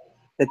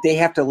that they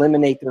have to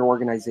eliminate their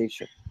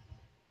organization.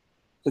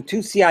 So 2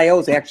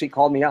 CIOs actually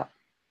called me up.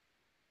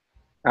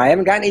 I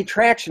haven't gotten any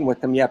traction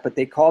with them yet, but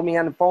they called me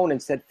on the phone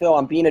and said, Phil,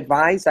 I'm being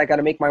advised I got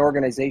to make my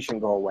organization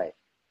go away.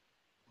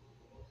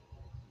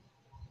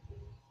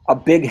 A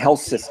big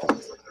health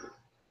system.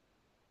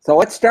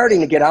 So it's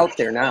starting to get out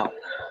there now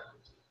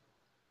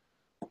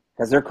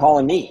because they're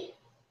calling me.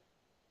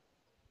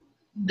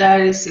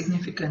 That is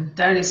significant.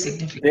 That is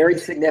significant. Very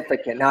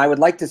significant. Now, I would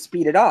like to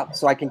speed it up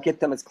so I can get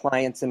them as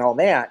clients and all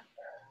that.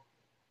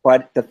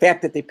 But the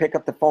fact that they pick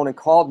up the phone and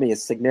called me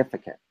is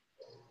significant.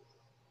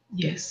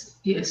 Yes,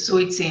 yes, so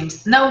it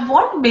seems. Now,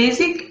 what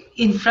basic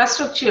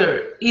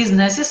infrastructure is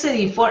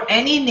necessary for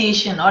any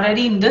nation or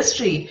any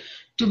industry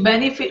to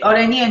benefit, or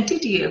any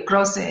entity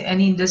across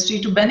any industry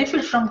to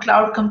benefit from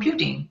cloud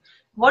computing?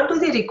 What do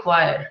they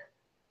require?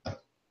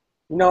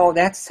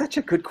 That's such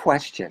a good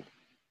question.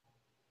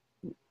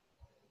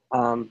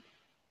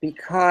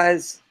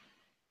 Because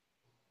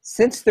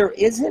since there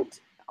isn't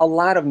a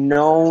lot of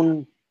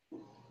known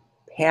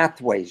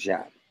pathways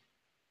yet,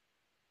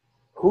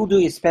 who do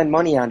you spend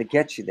money on to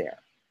get you there?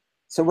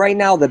 So right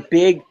now, the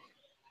big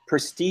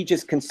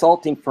prestigious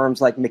consulting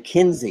firms like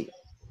McKinsey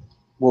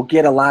will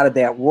get a lot of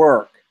that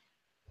work,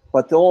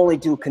 but they'll only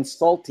do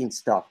consulting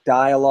stuff,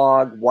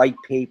 dialogue, white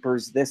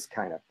papers, this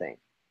kind of thing.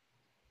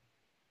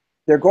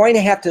 They're going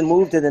to have to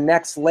move to the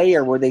next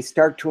layer where they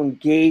start to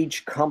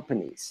engage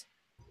companies.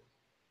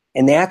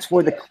 And that's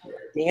where to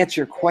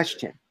answer your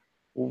question,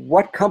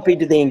 what company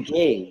do they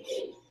engage?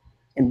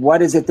 And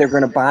what is it they're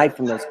going to buy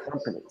from those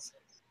companies?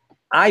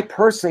 I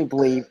personally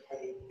believe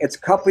it's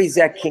companies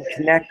that can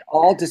connect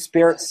all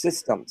disparate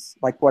systems,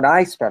 like what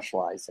I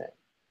specialize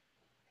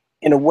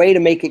in a way to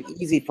make it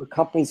easy for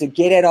companies to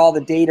get at all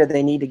the data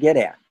they need to get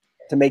at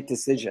to make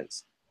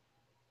decisions.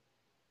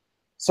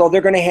 So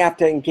they're going to have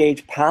to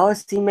engage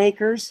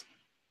policymakers.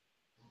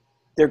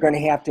 They're going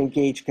to have to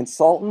engage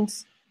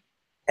consultants.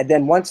 And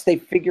then once they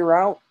figure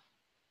out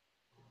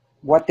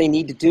what they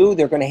need to do,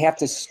 they're going to have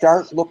to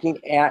start looking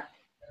at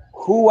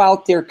who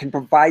out there can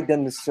provide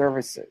them the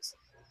services.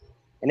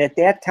 And at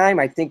that time,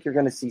 I think you're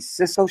going to see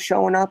Cisco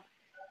showing up,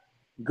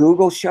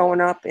 Google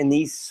showing up, and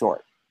these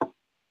sort.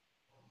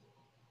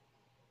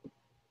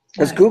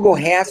 Because Google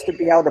has to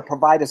be able to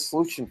provide a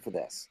solution for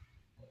this.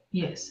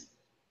 Yes.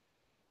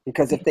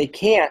 Because if they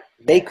can't,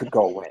 they could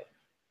go away.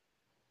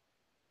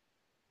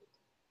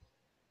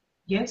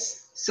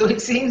 Yes. So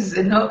it seems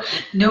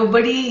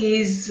nobody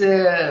is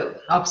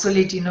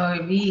obsolete.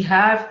 We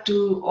have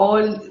to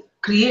all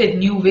create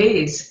new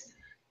ways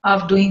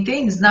of doing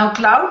things. Now,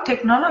 cloud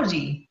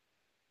technology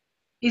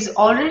is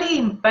already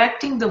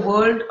impacting the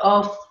world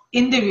of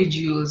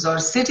individuals or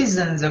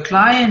citizens or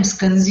clients,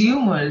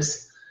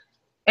 consumers,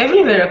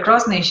 everywhere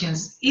across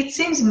nations. It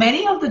seems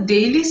many of the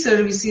daily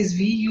services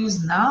we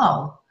use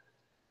now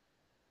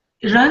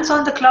runs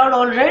on the cloud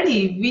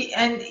already.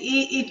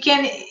 It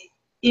can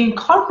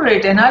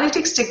incorporate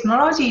analytics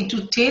technology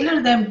to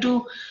tailor them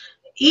to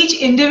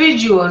each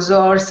individual's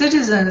or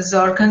citizens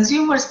or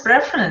consumers'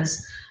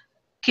 preference.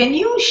 Can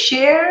you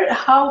share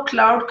how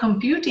cloud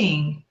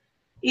computing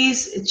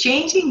is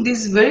changing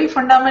this very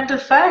fundamental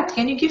fact?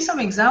 Can you give some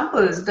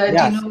examples that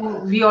Yes.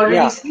 we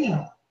already see?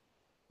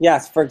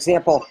 Yes. For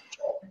example,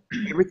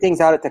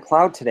 everything's out at the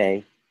cloud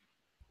today,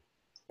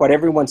 but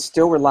everyone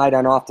still relied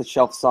on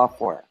off-the-shelf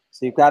software.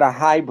 So you've got a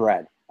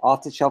hybrid,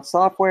 off-the-shelf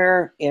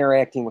software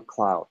interacting with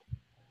cloud.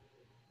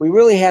 We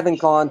really haven't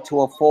gone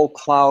to a full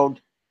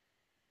cloud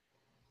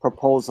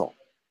proposal.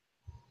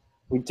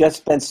 We've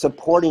just been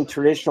supporting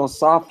traditional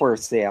software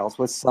sales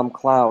with some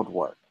cloud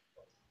work.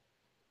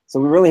 So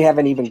we really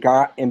haven't even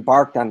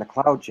embarked on the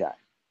cloud yet.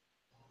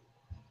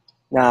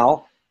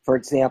 Now, for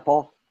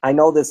example, I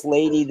know this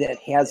lady that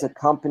has a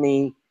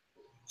company.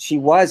 She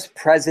was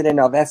president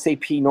of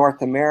SAP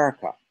North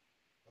America.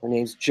 Her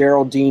name's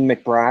Geraldine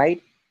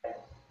McBride.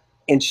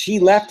 And she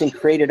left and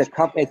created a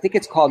company, I think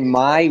it's called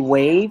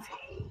MyWave.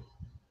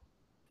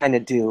 Kind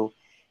of do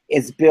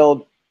is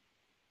build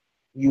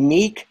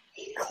unique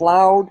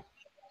cloud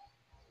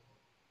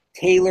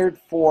tailored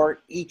for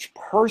each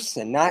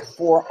person, not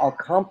for a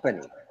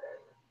company.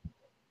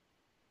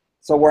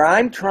 So where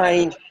I'm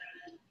trying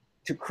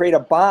to create a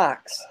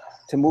box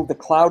to move the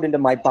cloud into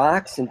my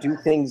box and do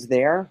things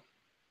there,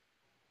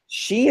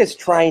 she is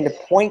trying to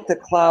point the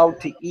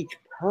cloud to each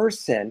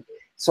person.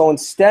 So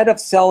instead of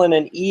selling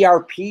an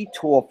ERP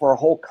tool for a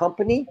whole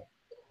company,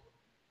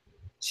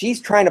 she's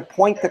trying to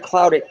point the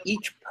cloud at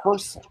each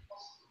person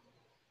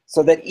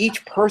so that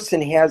each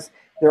person has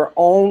their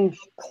own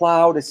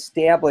cloud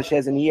established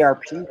as an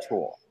ERP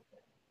tool.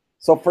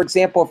 So for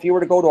example, if you were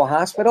to go to a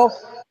hospital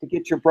to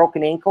get your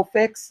broken ankle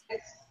fixed,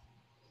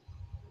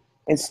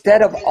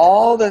 instead of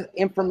all the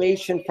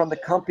information from the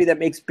company that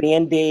makes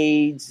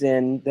Band-Aids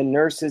and the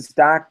nurses,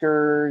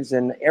 doctors,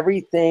 and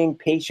everything,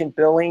 patient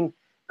billing,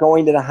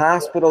 going to the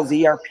hospital's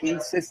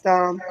ERP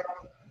system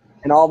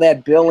and all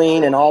that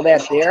billing and all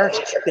that there,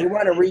 they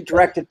want to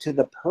redirect it to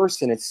the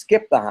person and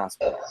skip the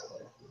hospital.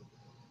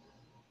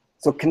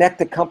 So connect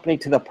the company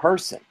to the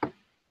person.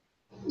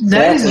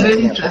 That is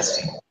very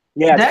interesting.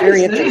 Yeah, it's that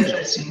very is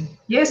interesting.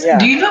 Yes. Yeah.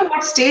 Do you know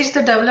what stage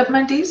the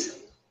development is?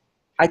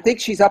 I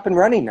think she's up and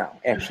running now,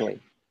 actually.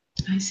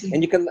 I see.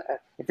 And you can,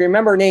 if you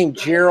remember her name,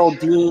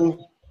 Geraldine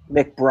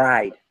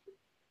McBride.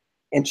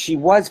 And she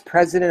was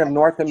president of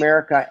North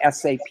America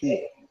SAP.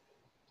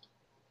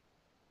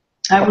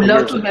 I would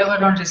love to have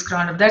her on this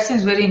roundup. That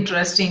seems very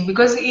interesting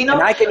because, And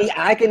I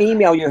can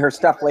email you her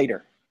stuff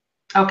later.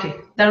 Okay,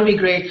 that would be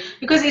great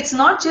because it's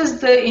not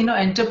just the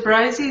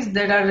enterprises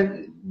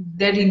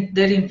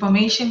that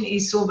information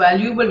is so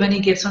valuable when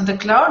it gets on the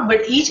cloud,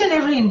 but each and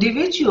every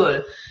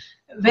individual,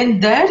 when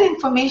that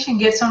information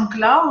gets on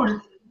cloud,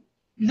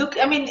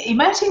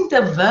 imagine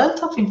the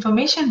wealth of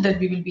information that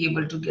we will be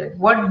able to get,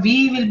 what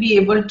we will be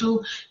able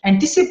to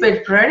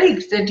anticipate,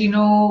 predict that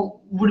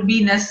would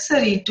be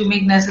necessary to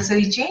make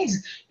necessary change.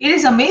 It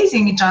is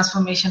amazing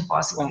transformation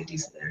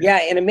possibilities there. Yeah,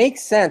 and it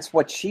makes sense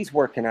what she's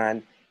working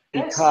on.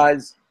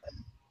 Because,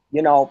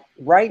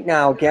 right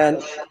now,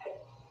 again,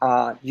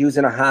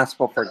 using a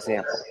hospital, for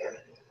example,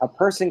 a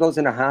person goes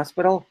in a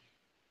hospital,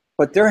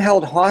 but they're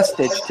held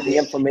hostage to the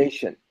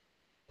information.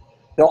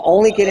 They'll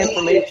only get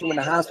information when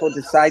the hospital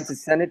decides to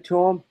send it to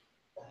them.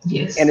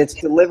 Yes. And it's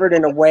delivered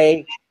in a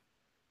way,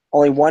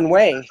 only one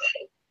way,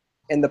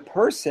 and the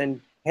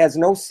person has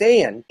no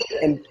say in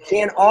and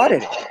can't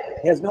audit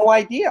it, has no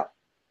idea.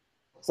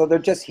 So they're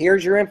just,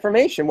 here's your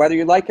information, whether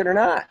you like it or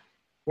not.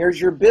 Here's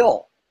your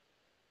bill.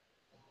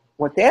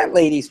 What that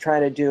lady's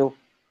trying to do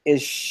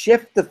is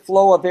shift the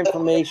flow of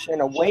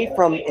information away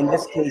from, in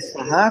this case,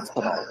 the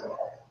hospital,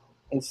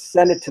 and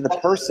send it to the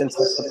person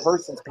since the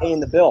person's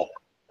paying the bill.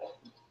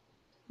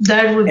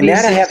 That would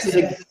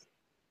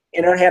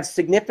it'll have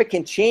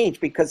significant change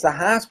because the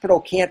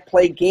hospital can't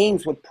play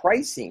games with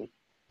pricing.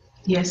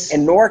 Yes.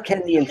 And nor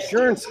can the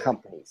insurance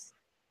companies,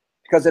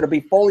 because it'll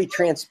be fully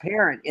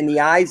transparent in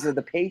the eyes of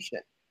the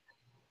patient.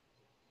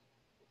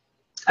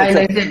 I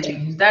like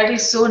that. That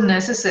is so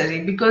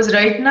necessary because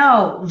right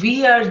now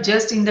we are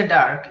just in the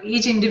dark.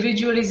 Each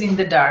individual is in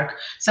the dark.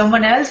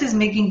 Someone else is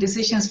making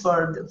decisions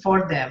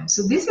for them.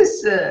 So this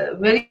is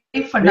very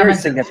fundamental. Very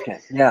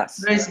significant, yes.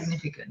 Very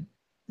significant.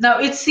 Now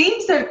it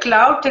seems that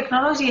cloud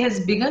technology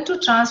has begun to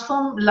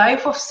transform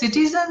life of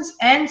citizens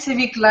and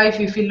civic life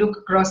if you look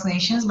across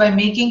nations by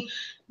making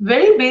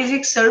very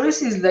basic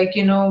services like,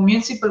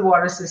 municipal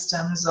water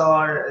systems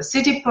or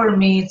city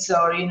permits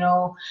or,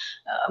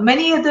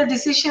 many other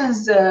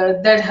decisions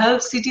that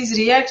help cities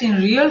react in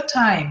real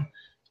time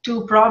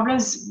to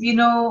problems,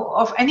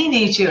 of any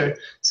nature.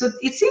 So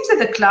it seems that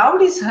the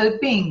cloud is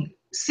helping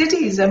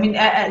cities.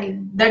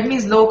 That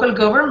means local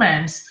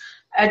governments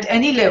at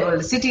any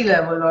level, city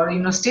level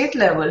or state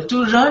level,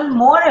 to run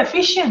more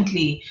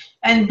efficiently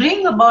and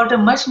bring about a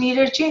much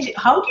needed change.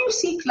 How do you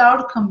see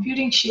cloud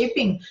computing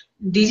shaping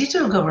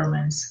digital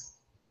governments?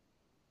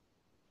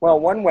 Well,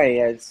 one way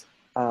is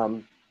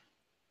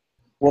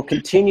we'll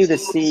continue to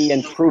see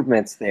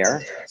improvements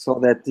there so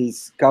that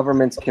these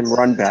governments can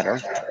run better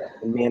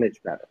and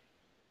manage better.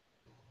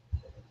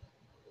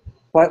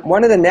 But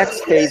one of the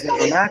next phases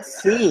we're not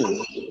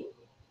seeing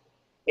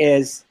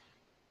is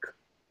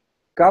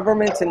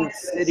governments and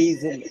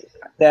cities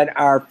that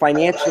are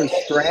financially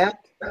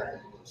strapped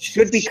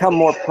should become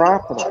more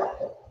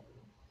profitable,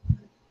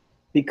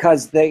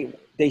 because they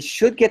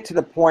should get to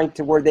the point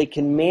to where they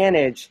can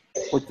manage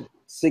with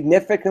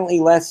significantly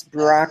less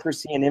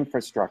bureaucracy and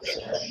infrastructure.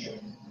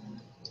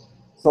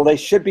 So they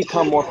should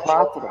become more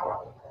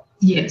profitable.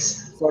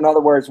 Yes. So in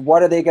other words,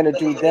 what are they going to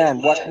do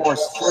then? What more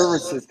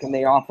services can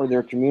they offer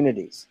their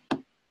communities?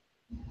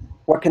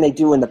 What can they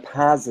do in the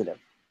positive?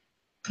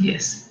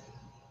 Yes.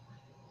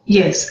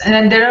 Yes,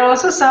 and there are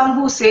also some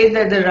who say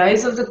that the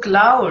rise of the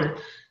cloud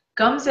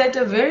comes at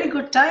a very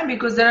good time,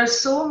 because there are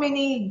so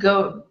many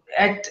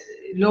at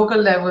local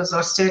levels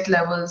or state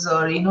levels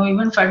or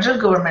even federal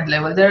government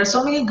level. There are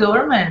so many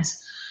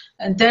governments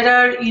that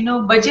are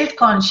budget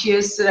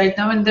conscious right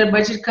now, and they're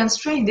budget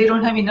constrained. They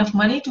don't have enough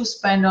money to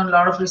spend on a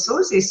lot of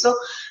resources. So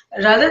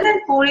rather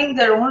than pouring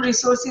their own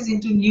resources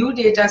into new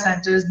data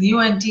centers, new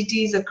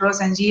entities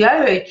across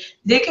NG-Highway,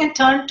 they can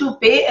turn to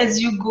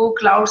pay-as-you-go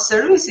cloud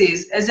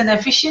services as an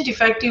efficient,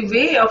 effective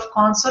way of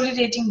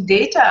consolidating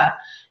data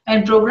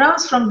and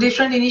programs from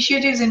different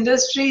initiatives,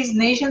 industries,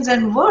 nations,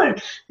 and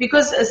world.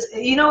 Because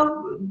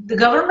the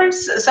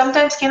governments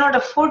sometimes cannot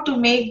afford to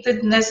make the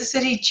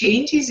necessary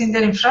changes in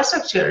their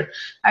infrastructure,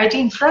 IT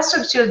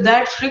infrastructure,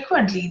 that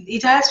frequently.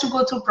 It has to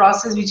go through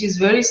process which is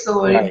very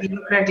slow, very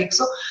bureaucratic.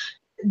 So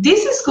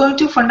this is going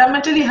to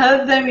fundamentally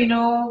help them,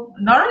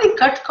 not only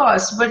cut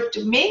costs, but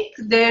make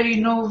their,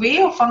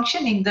 way of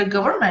functioning, the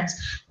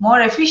governments,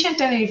 more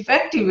efficient and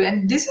effective.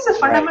 And this is a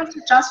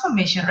fundamental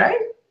transformation, right?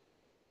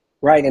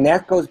 Right, and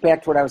that goes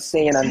back to what I was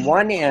saying. On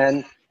one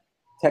end,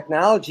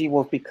 technology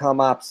will become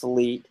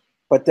obsolete,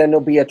 but then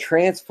there'll be a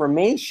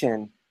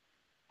transformation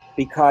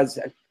because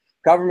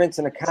governments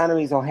and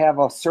economies will have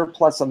a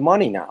surplus of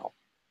money now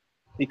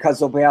because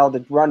they'll be able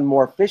to run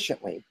more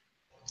efficiently.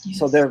 Yes.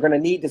 So they're going to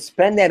need to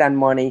spend that on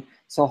money,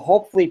 so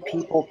hopefully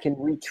people can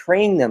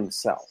retrain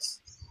themselves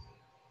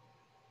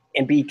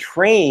and be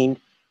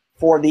trained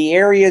for the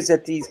areas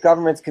that these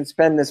governments can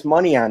spend this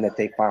money on that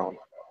they found.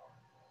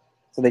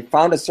 So they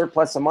found a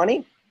surplus of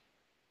money,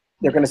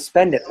 they're going to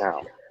spend it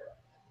now.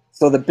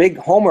 So the big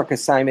homework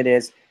assignment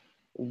is,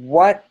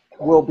 what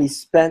will be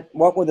spent,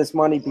 what will this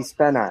money be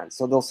spent on?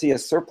 So they'll see a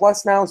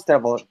surplus now instead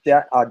of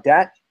a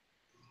debt.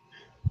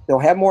 They'll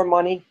have more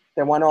money,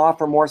 they want to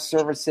offer more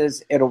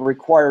services, it'll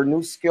require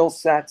new skill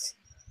sets,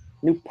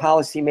 new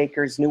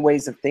policymakers, new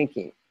ways of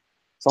thinking.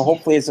 So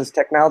hopefully as those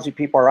technology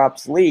people are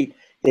obsolete,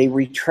 they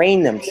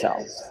retrain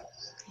themselves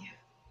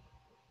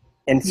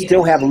and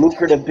still have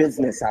lucrative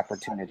business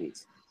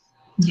opportunities.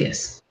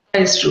 Yes,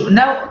 that is true.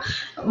 Now,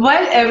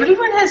 while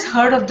everyone has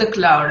heard of the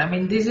cloud, I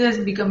mean, this is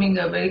becoming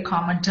a very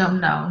common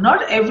term now,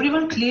 not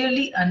everyone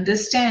clearly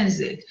understands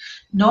it,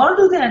 nor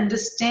do they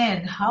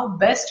understand how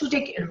best to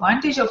take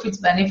advantage of its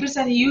benefits.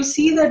 And you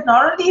see that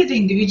not only at the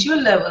individual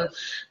level,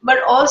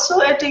 but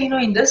also at a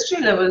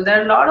industry level. There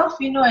are a lot of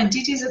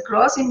entities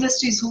across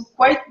industries who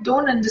quite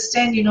don't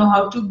understand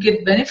how to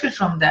get benefit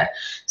from that.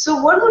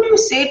 So what would you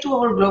say to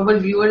our global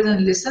viewers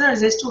and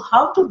listeners as to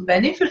how to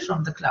benefit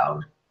from the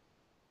cloud?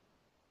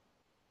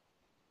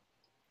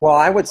 Well,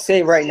 I would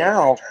say right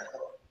now,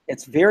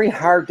 it's very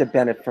hard to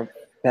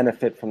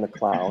benefit from the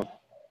cloud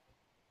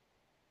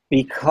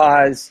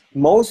because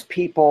most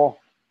people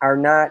are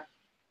not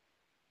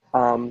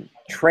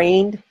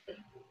trained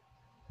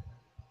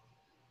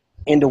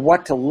into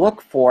what to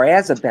look for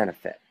as a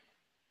benefit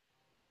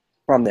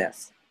from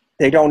this.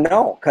 They don't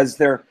know because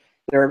they're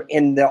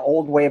in the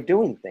old way of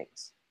doing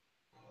things.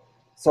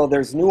 So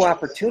there's new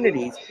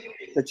opportunities.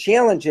 The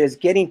challenge is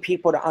getting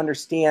people to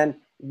understand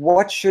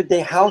how should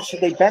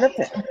they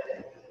benefit,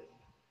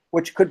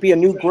 which could be a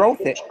new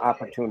growth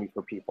opportunity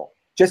for people,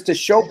 just to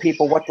show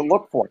people what to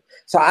look for.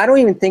 So I don't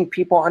even think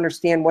people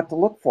understand what to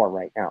look for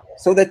right now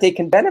so that they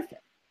can benefit.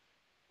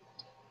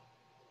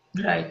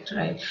 Right.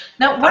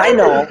 Now, go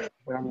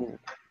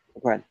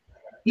ahead.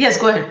 Yes,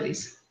 go ahead,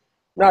 please.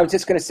 No, I was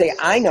just going to say,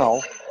 I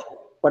know,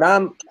 but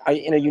I'm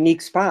in a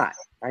unique spot.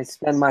 I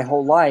spend my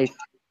whole life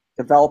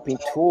developing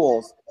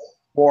tools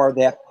for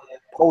that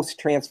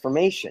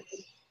post-transformation.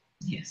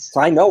 Yes. So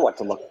I know what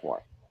to look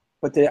for.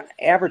 But the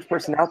average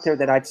person out there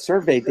that I've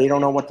surveyed, they don't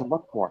know what to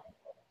look for.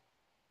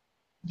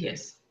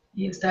 Yes,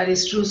 that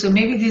is true. So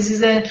maybe this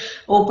is an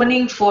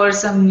opening for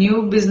some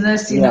new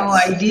business,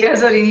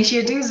 ideas or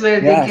initiatives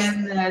where they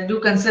can do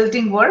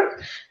consulting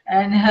work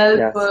and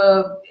help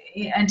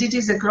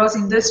entities across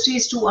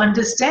industries to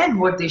understand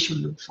what they should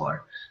look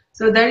for.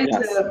 So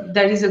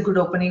that is a good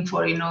opening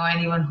for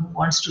anyone who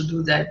wants to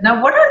do that.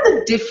 Now, what are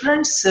the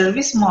different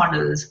service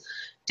models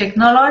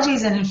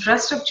technologies and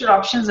infrastructure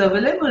options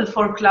available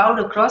for cloud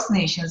across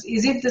nations?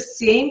 Is it the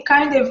same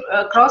kind of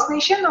across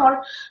nation,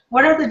 or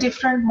what are the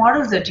different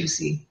models that you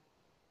see?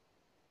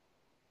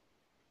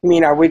 I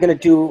mean, are we going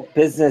to do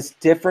business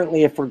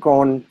differently if we're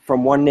going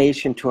from one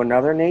nation to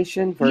another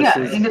nation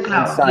versus in the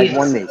cloud, inside yes.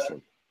 one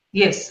nation?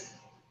 Yes,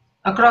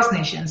 across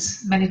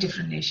nations, many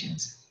different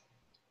nations.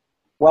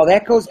 Well,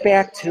 that goes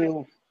back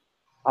to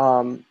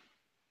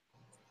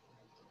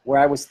where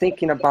I was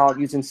thinking about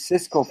using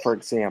Cisco, for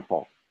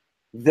example.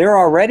 They're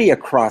already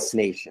across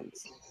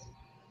nations.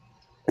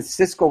 The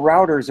Cisco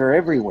routers are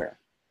everywhere.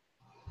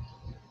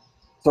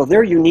 So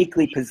they're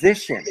uniquely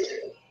positioned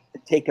to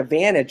take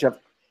advantage of,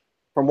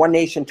 from one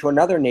nation to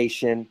another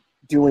nation,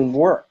 doing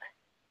work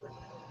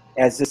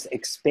as this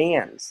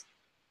expands.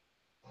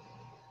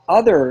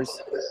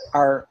 Others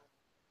are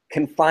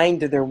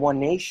confined to their one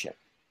nation.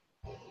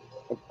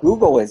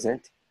 Google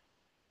isn't,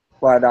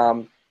 but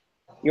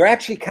you're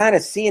actually kind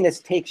of seeing this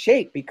take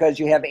shape because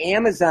you have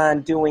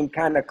Amazon doing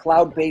kind of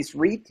cloud-based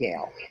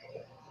retail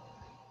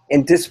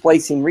and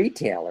displacing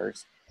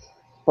retailers.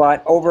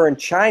 But over in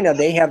China,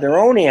 they have their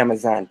own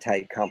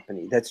Amazon-type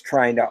company that's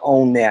trying to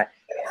own that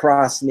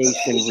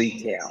cross-nation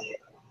retail.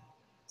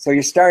 So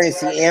you're starting to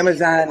see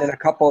Amazon and a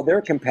couple of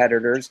their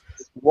competitors.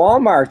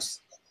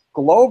 Walmart's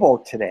global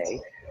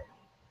today,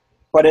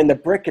 but in the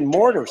brick and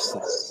mortar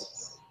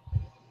sense.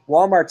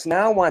 Walmart's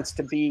now wants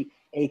to be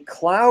a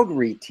cloud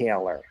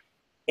retailer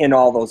in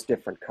all those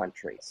different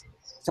countries.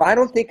 So I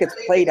don't think it's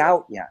played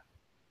out yet.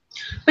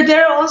 But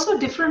there are also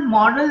different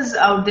models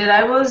out there.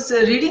 I was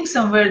reading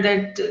somewhere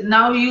that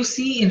now you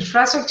see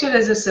infrastructure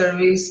as a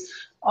service,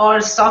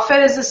 or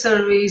software as a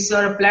service,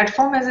 or a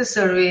platform as a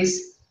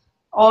service,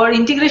 or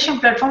integration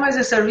platform as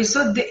a service.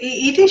 So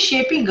it is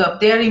shaping up.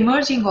 They are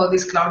emerging, all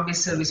these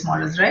cloud-based service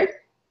models, right?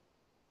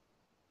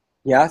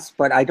 Yes,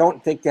 but I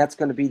don't think that's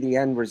going to be the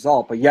end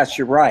result. But yes,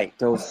 you're right.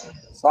 Those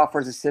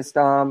software as a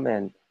system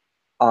and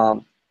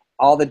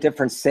all the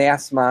different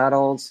SaaS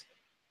models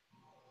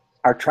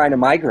are trying to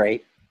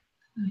migrate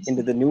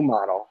into the new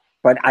model.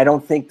 But I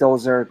don't think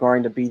those are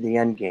going to be the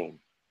end game.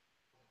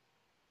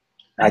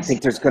 I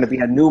think there's going to be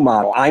a new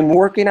model. I'm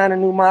working on a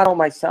new model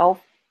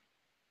myself.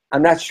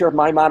 I'm not sure if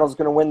my model is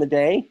going to win the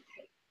day.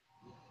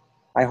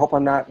 I hope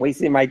I'm not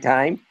wasting my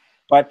time.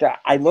 But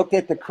I looked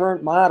at the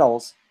current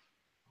models,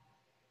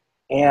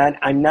 and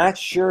I'm not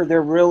sure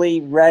they're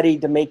really ready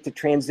to make the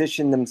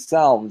transition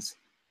themselves.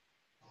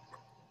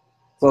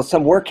 So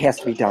some work has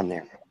to be done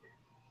there.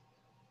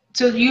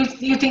 So you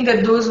think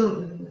that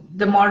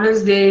the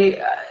models,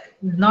 they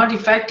not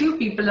effective?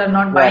 People are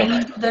not buying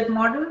into that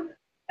model,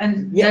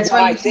 and that's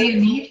why you see a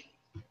need?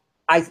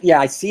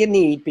 I see a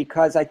need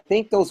because I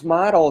think those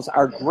models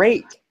are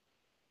great,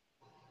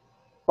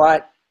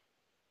 but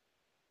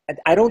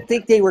I don't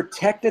think they were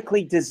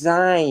technically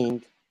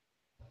designed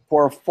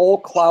for a full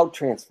cloud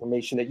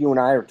transformation that you and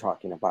I are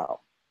talking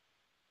about.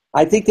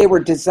 I think they were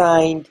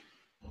designed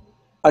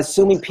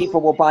assuming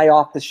people will buy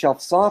off-the-shelf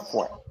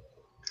software.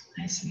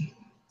 I see.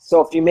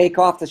 So if you make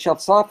off-the-shelf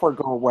software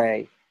go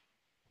away,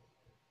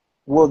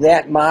 will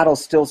that model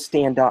still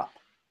stand up?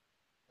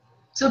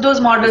 So those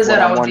models are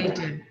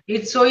outdated.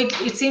 It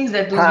seems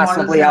that those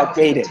possibly models are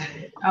outdated.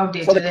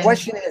 So the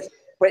question is,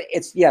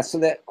 so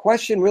the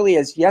question really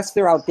is, yes,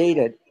 they're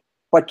outdated,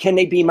 but can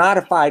they be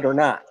modified or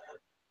not?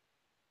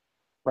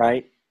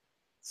 Right?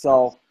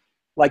 So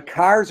like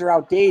cars are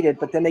outdated,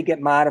 but then they get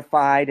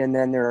modified and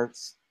then they're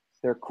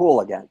cool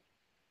again.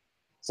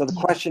 So the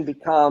question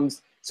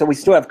becomes, so we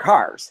still have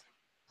cars,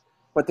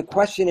 but the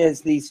question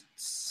is, these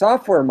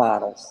software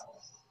models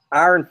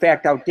are in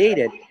fact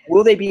outdated.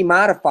 Will they be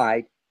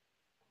modified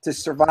to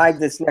survive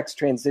this next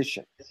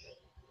transition?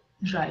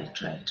 Right.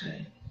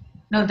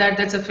 No,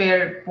 that's a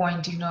fair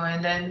point,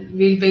 and then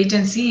we'll wait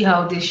and see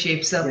how this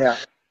shapes up. Yeah.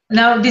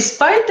 Now,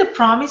 despite the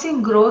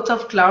promising growth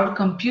of cloud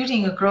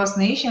computing across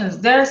nations,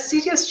 there are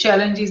serious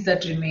challenges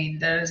that remain.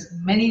 There's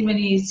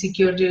many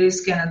security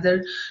risks and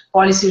other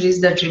policy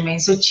risks that remain.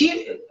 So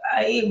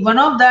one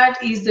of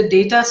that is the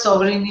data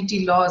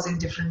sovereignty laws in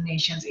different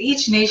nations.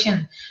 Each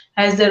nation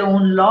has their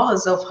own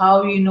laws of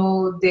how,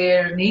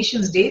 their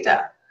nation's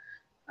data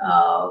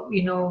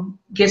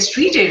gets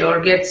treated or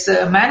gets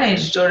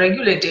managed or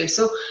regulated.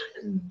 So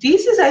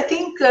this is, I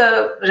think,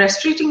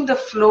 restricting the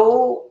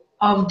flow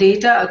of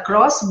data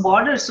across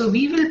borders. So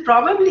we will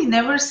probably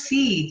never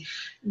see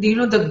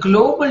the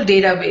global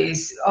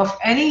database of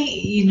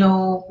any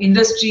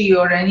industry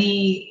or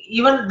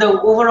even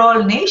the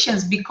overall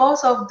nations,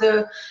 because of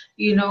the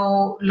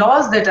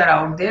laws that are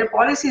out there,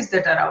 policies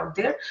that are out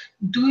there.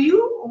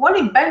 What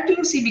impact do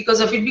you see because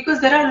of it?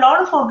 Because there are a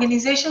lot of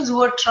organizations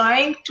who are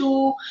trying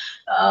to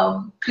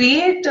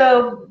create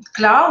a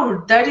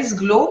cloud that is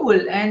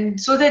global, and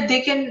so that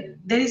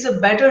there is a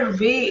better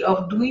way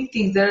of doing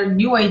things. There are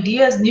new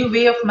ideas, new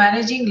way of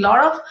managing a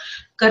lot of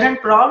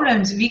current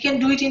problems. We can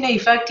do it in an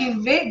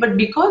effective way, but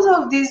because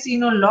of these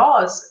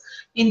laws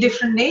in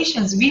different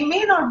nations, we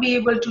may not be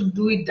able to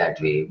do it that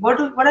way.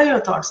 What are your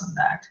thoughts on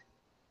that?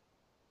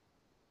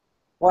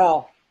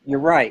 Well, you're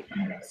right.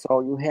 So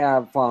you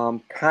have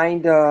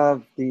kind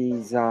of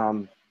these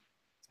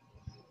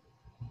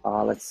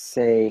let's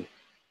say,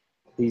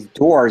 these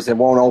doors that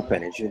won't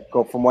open as you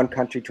go from one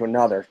country to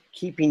another,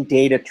 keeping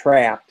data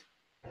trapped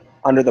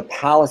under the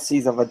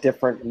policies of a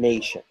different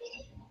nation.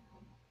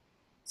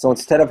 So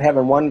instead of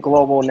having one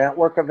global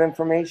network of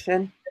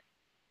information,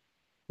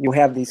 you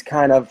have these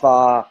kind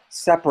of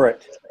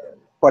separate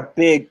but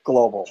big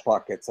global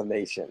buckets of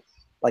nations,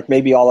 like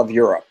maybe all of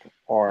Europe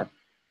or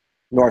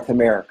North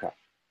America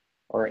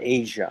or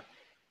Asia.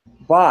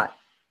 But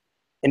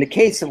in the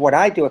case of what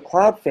I do at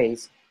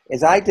CloudFace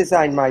is I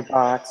design my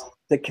bots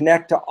to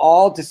connect to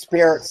all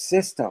disparate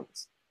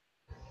systems.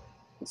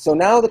 So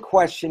now the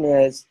question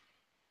is,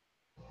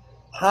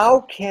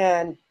 how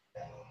can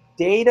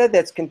data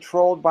that's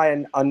controlled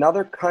by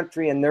another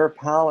country and their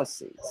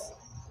policies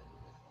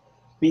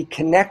be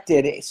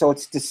connected so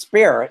it's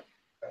disparate?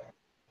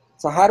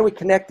 So how do we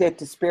connect that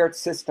disparate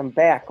system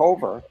back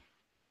over?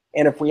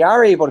 And if we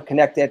are able to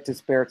connect that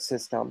disparate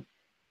system,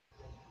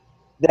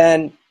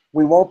 then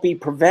we won't be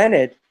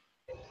prevented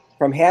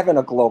from having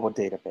a global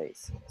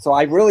database. So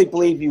I really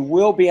believe you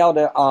will be able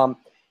to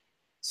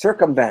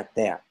circumvent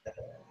that.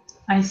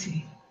 I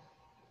see.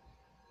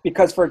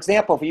 Because, for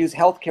example, if we use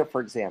healthcare,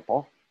 for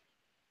example,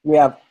 you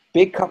have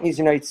big companies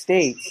in the United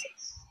States,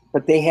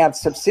 but they have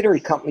subsidiary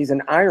companies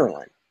in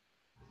Ireland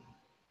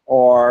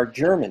or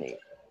Germany.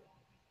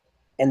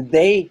 And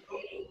they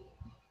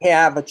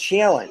have a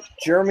challenge.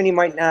 Germany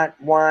might not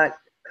want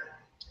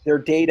their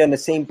data in the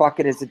same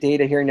bucket as the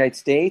data here in the United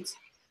States,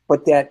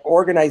 but that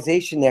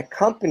organization, that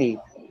company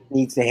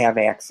needs to have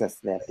access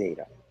to that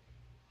data.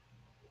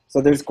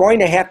 So there's going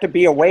to have to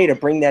be a way to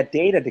bring that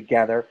data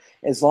together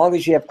as long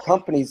as you have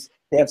companies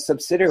that have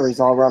subsidiaries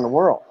all around the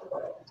world,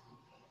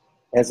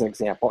 as an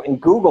example.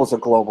 And Google's a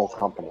global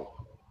company.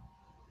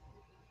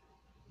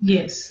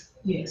 Yes,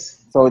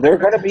 yes. So they're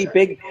going to be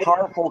big,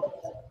 powerful.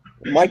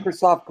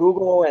 Microsoft,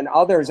 Google, and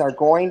others are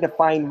going to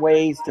find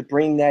ways to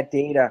bring that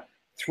data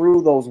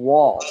through those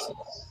walls.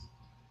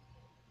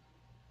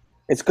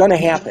 It's going to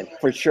happen,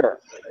 for sure.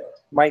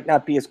 Might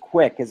not be as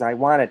quick as I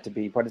want it to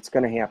be, but it's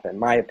going to happen,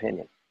 my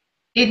opinion.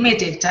 It may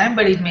take time,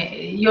 but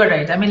you're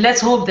right. I mean,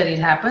 let's hope that it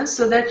happens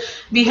so that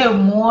we have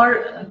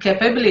more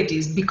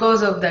capabilities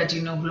because of that,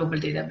 global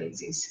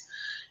databases.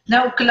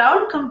 Now,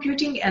 cloud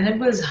computing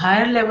enables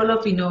higher level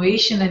of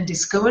innovation and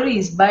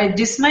discoveries by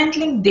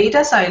dismantling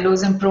data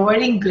silos and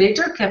providing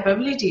greater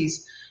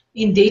capabilities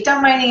in data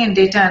mining and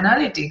data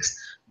analytics.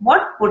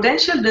 What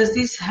potential does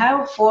this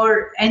have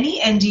for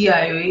any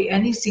NGIOA,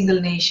 any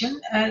single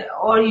nation,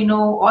 or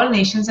all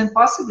nations and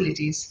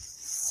possibilities?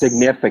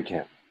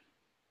 Significant.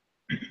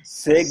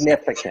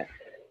 Significant.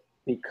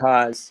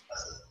 Because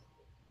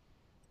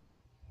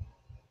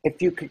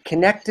if you could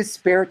connect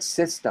disparate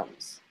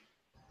systems,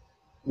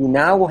 you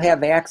now will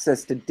have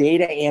access to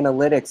data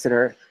analytics that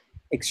are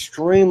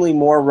extremely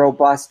more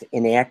robust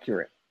and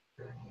accurate.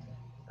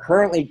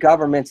 Currently,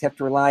 governments have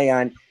to rely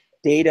on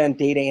data and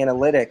data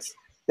analytics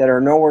that are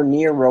nowhere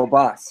near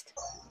robust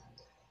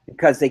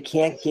because they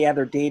can't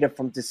gather data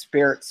from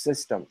disparate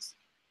systems.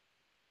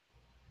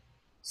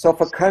 So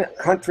if a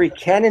country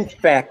can, in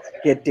fact,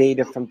 get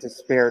data from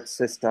disparate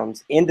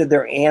systems into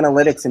their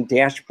analytics and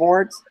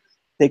dashboards,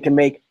 they can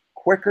make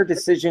quicker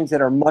decisions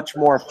that are much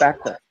more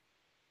effective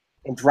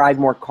and drive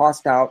more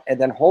cost out, and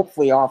then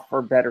hopefully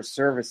offer better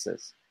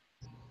services,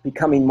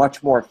 becoming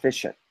much more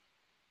efficient.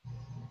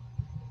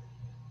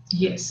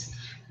 Yes.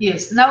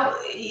 Yes. Now,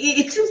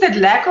 it seems that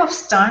lack of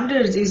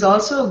standards is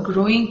also a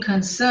growing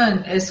concern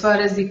as far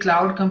as the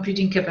cloud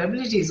computing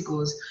capabilities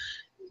goes.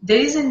 There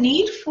is a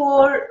need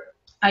for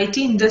IT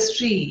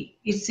industry,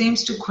 it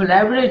seems, to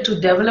collaborate to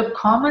develop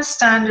common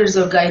standards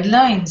or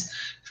guidelines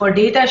for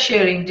data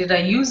sharing,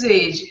 data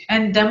usage,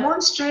 and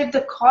demonstrate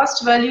the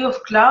cost value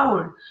of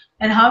cloud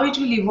and how it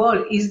will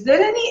evolve. Is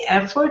there any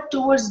effort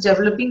towards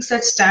developing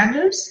such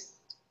standards?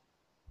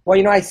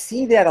 Well, I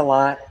see that a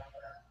lot.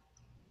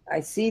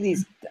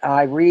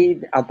 I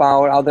read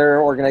about other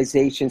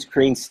organizations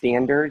creating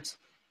standards.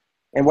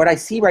 And what I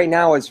see right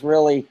now is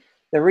really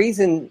the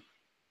reason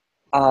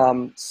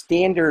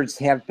standards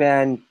have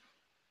been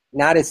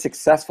not as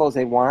successful as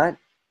they want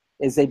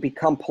is they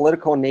become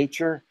political in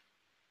nature.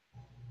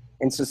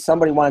 And so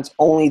somebody wants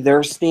only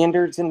their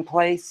standards in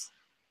place.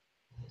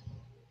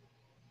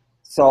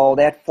 So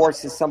that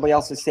forces somebody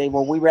else to say,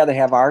 well, we'd rather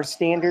have our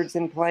standards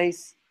in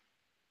place.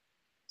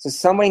 So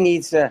somebody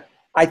needs to,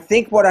 I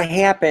think what'll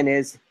happen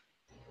is,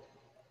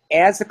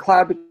 as the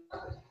cloud,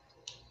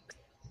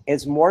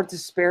 as more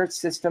disparate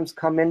systems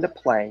come into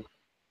play,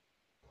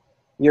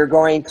 you're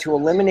going to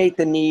eliminate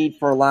the need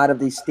for a lot of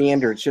these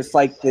standards, just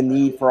like the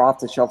need for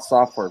off-the-shelf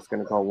software is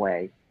going to go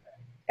away.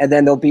 And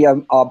then there'll be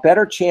a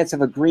better chance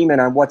of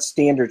agreement on what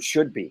standards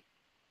should be.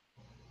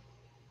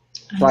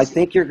 So I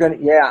think you're going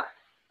to,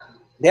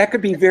 that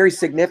could be very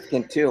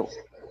significant too.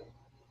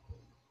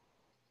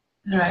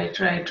 Right.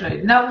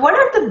 Now, what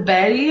are the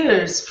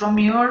barriers from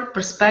your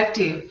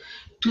perspective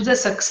to the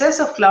success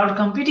of cloud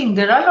computing?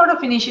 There are a lot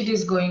of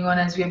initiatives going on,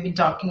 as we have been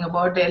talking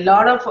about. A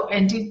lot of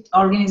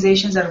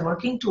organizations are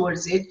working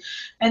towards it,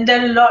 and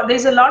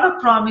there's a lot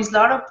of promise, a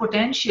lot of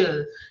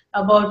potential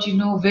about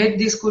where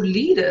this could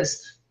lead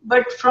us.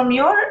 But from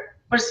your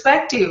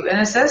perspective and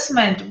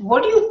assessment,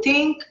 what do you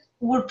think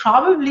would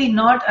probably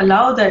not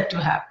allow that to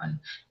happen,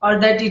 or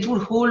that it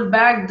would hold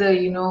back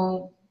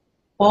the,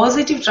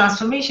 positive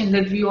transformation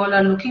that we all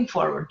are looking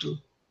forward to?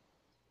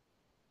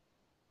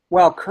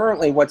 Well,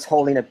 currently what's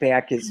holding it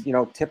back is,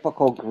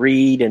 typical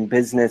greed in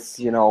business.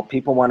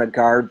 People want to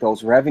guard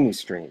those revenue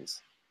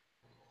streams.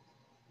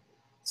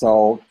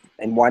 So,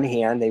 in one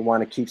hand, they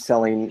want to keep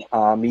selling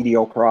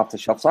mediocre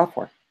off-the-shelf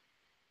software.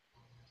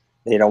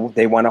 They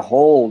want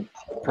to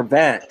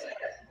prevent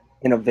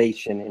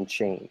innovation and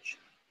change.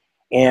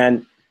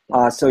 And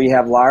so you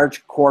have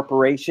large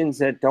corporations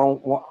that don't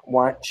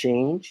want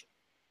change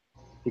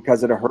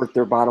because it'll hurt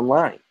their bottom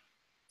line.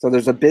 So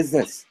there's a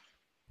business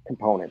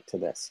component to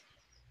this.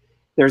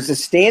 There's a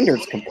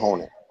standards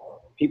component.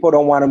 People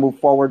don't want to move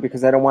forward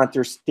because they don't want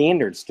their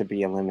standards to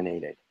be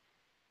eliminated,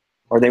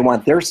 or they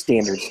want their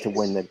standards to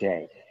win the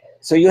day.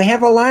 So you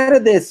have a lot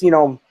of this,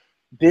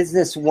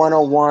 business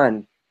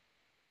 101.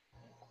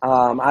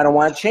 I don't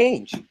want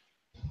change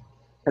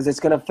because it's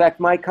going to affect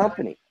my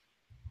company.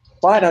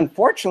 But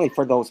unfortunately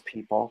for those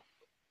people,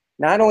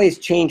 not only is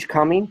change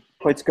coming,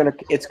 but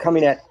it's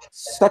coming at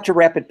such a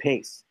rapid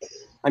pace.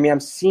 I mean,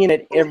 I'm seeing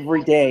it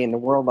every day in the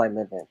world I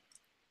live in.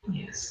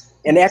 Yes.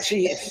 And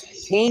actually,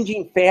 it's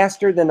changing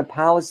faster than the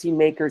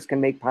policymakers can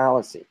make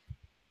policy.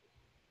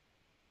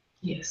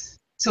 Yes.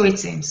 So it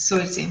seems.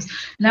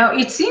 Now,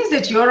 it seems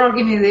that your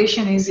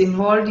organization is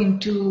involved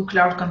into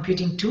cloud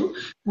computing too.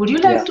 Would you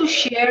like to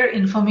share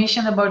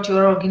information about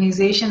your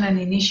organization and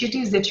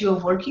initiatives that you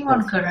are working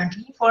on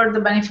currently for the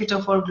benefit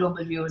of our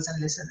global viewers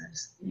and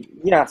listeners?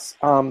 Yes.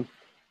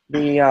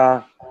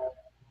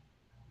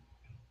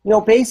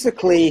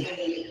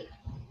 Basically,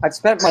 I've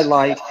spent my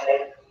life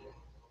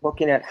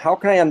looking at how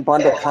can I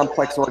unbundle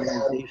complex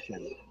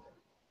organizations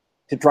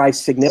to drive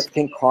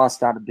significant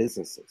cost out of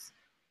businesses.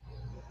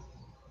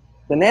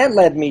 Then that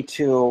led me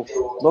to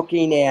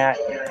looking at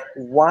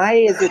why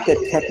is it that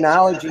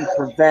technology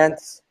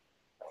prevents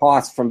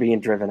costs from being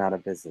driven out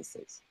of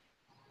businesses.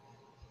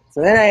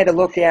 So then I had to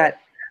look at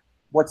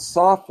what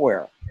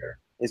software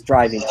is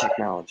driving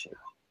technology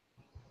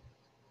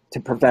to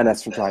prevent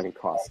us from driving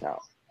costs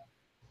out.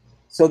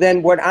 So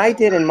then what I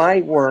did in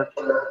my work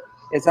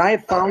is I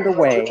have found a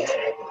way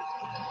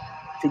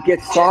to get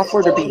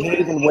software to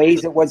behave in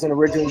ways it wasn't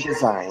originally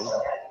designed,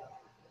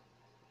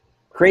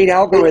 create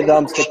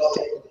algorithms to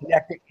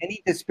connect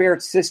any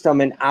disparate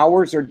system in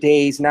hours or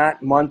days,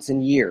 not months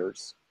and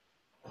years,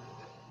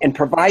 and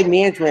provide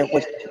management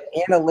with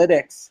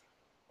analytics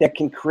that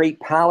can create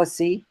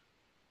policy,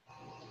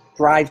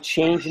 drive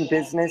change in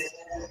business,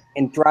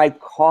 and drive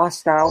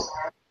cost out,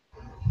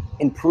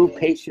 improve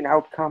patient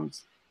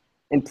outcomes,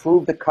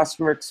 improve the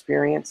customer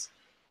experience,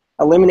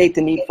 eliminate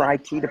the need for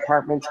IT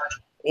departments,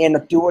 and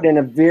do it in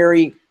a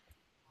very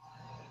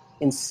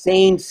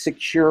insane,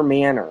 secure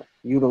manner,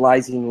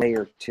 utilizing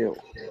Layer 2.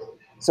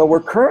 So we're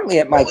currently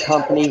at my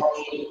company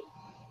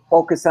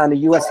focused on the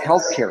U.S.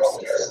 healthcare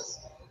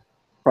system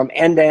from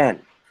end to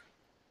end,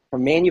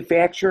 from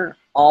manufacturer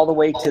all the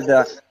way to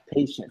the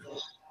patient,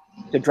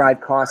 to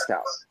drive cost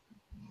out.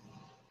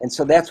 And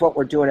so that's what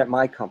we're doing at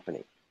my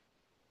company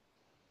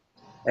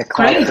at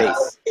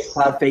CloudFace,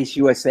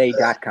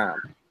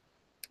 cloudfaceusa.com.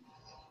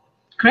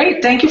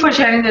 Great. Thank you for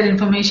sharing that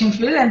information,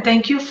 Phil, and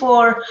thank you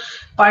for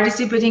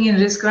participating in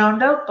Risk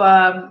Roundup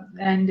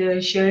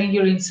and sharing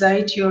your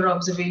insight, your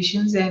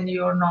observations, and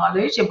your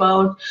knowledge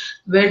about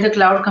where the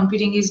cloud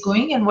computing is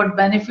going and what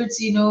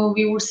benefits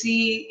we would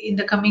see in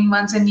the coming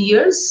months and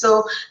years.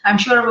 So I'm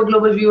sure our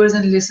global viewers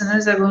and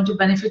listeners are going to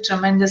benefit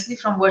tremendously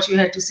from what you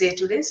had to say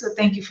today. So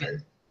thank you, Phil.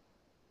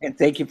 And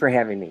thank you for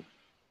having me.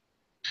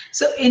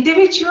 So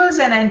individuals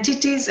and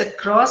entities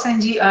across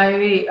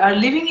NGIOA are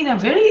living in a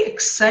very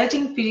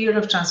exciting period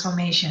of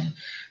transformation.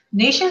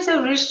 Nations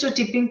have reached a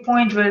tipping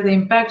point where the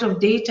impact of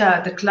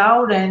data, the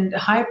cloud, and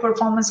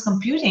high-performance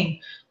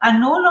computing are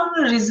no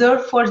longer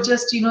reserved for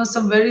just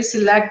some very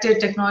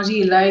selected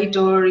technology elite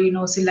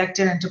or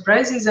selected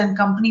enterprises and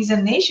companies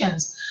and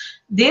nations.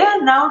 They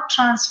are now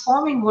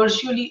transforming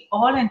virtually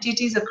all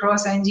entities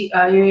across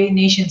NGIOA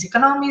nations'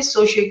 economies,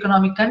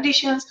 socioeconomic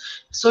conditions,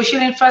 social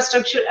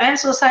infrastructure, and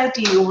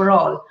society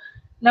overall.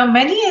 Now,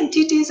 many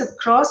entities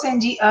across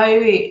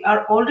NGIOA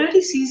are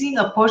already seizing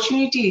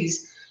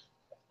opportunities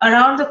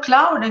around the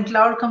cloud and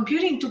cloud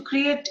computing to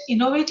create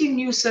innovative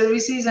new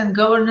services and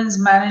governance,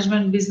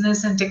 management,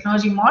 business, and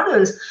technology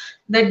models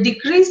that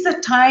decrease the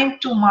time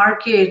to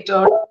market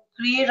or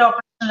create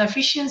operational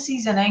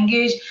efficiencies and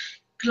engage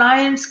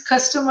clients,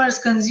 customers,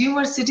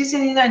 consumers,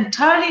 citizens in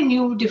entirely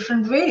new,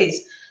 different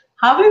ways.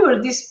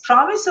 However, this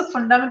promise of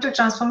fundamental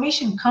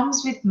transformation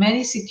comes with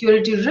many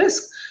security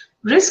risks.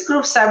 Risk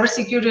Group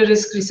Cybersecurity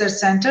Risk Research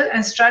Center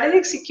and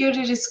Strategic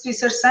Security Risk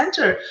Research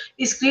Center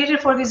is created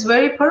for this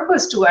very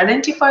purpose, to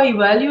identify,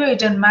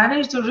 evaluate, and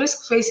manage the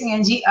risk facing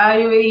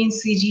NGIOA in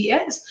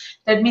CGS.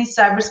 That means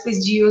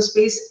cyberspace,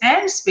 geospace,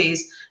 and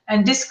space,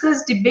 and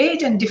discuss,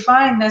 debate, and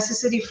define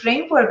necessary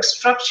framework,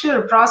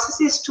 structure,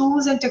 processes,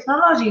 tools, and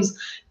technologies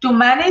to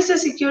manage the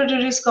security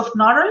risk of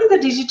not only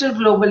the digital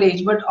global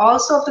age, but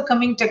also of the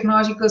coming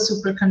technological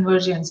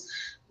superconvergence.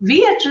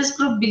 We at Risk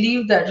Group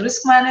believe that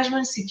risk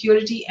management,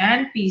 security,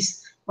 and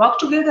peace work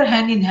together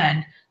hand in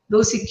hand.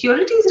 Though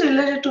security is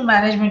related to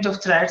management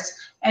of threats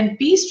and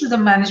peace to the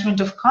management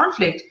of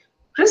conflict,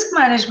 risk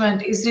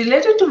management is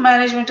related to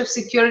management of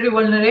security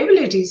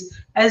vulnerabilities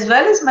as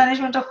well as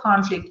management of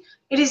conflict.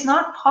 It is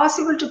not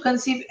possible to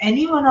conceive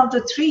any one of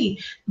the three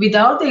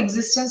without the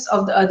existence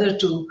of the other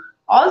two.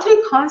 All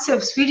three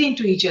concepts feed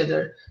into each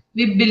other.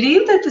 We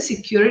believe that the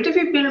security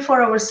we build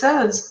for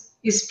ourselves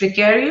is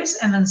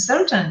precarious and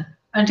uncertain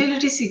until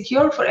it is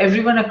secure for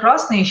everyone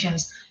across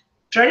nations.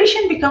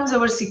 Tradition becomes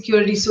our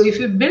security, so if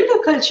we build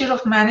a culture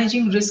of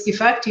managing risk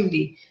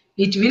effectively,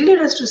 it will lead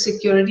us to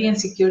security, and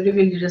security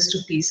will lead us to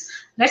peace.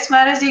 Let's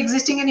manage the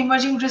existing and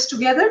emerging risks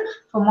together.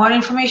 For more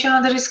information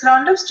on the Risk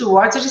Roundups, to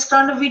watch the Risk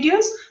Roundup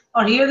videos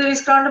or hear the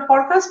Risk Roundup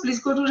podcast, please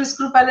go to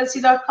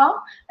riskgroupllc.com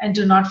and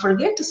do not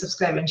forget to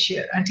subscribe and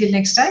share. Until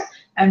next time,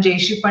 I'm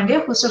Jayashree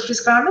Pandya, host of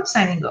Risk Roundup,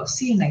 signing off.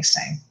 See you next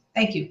time.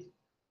 Thank you.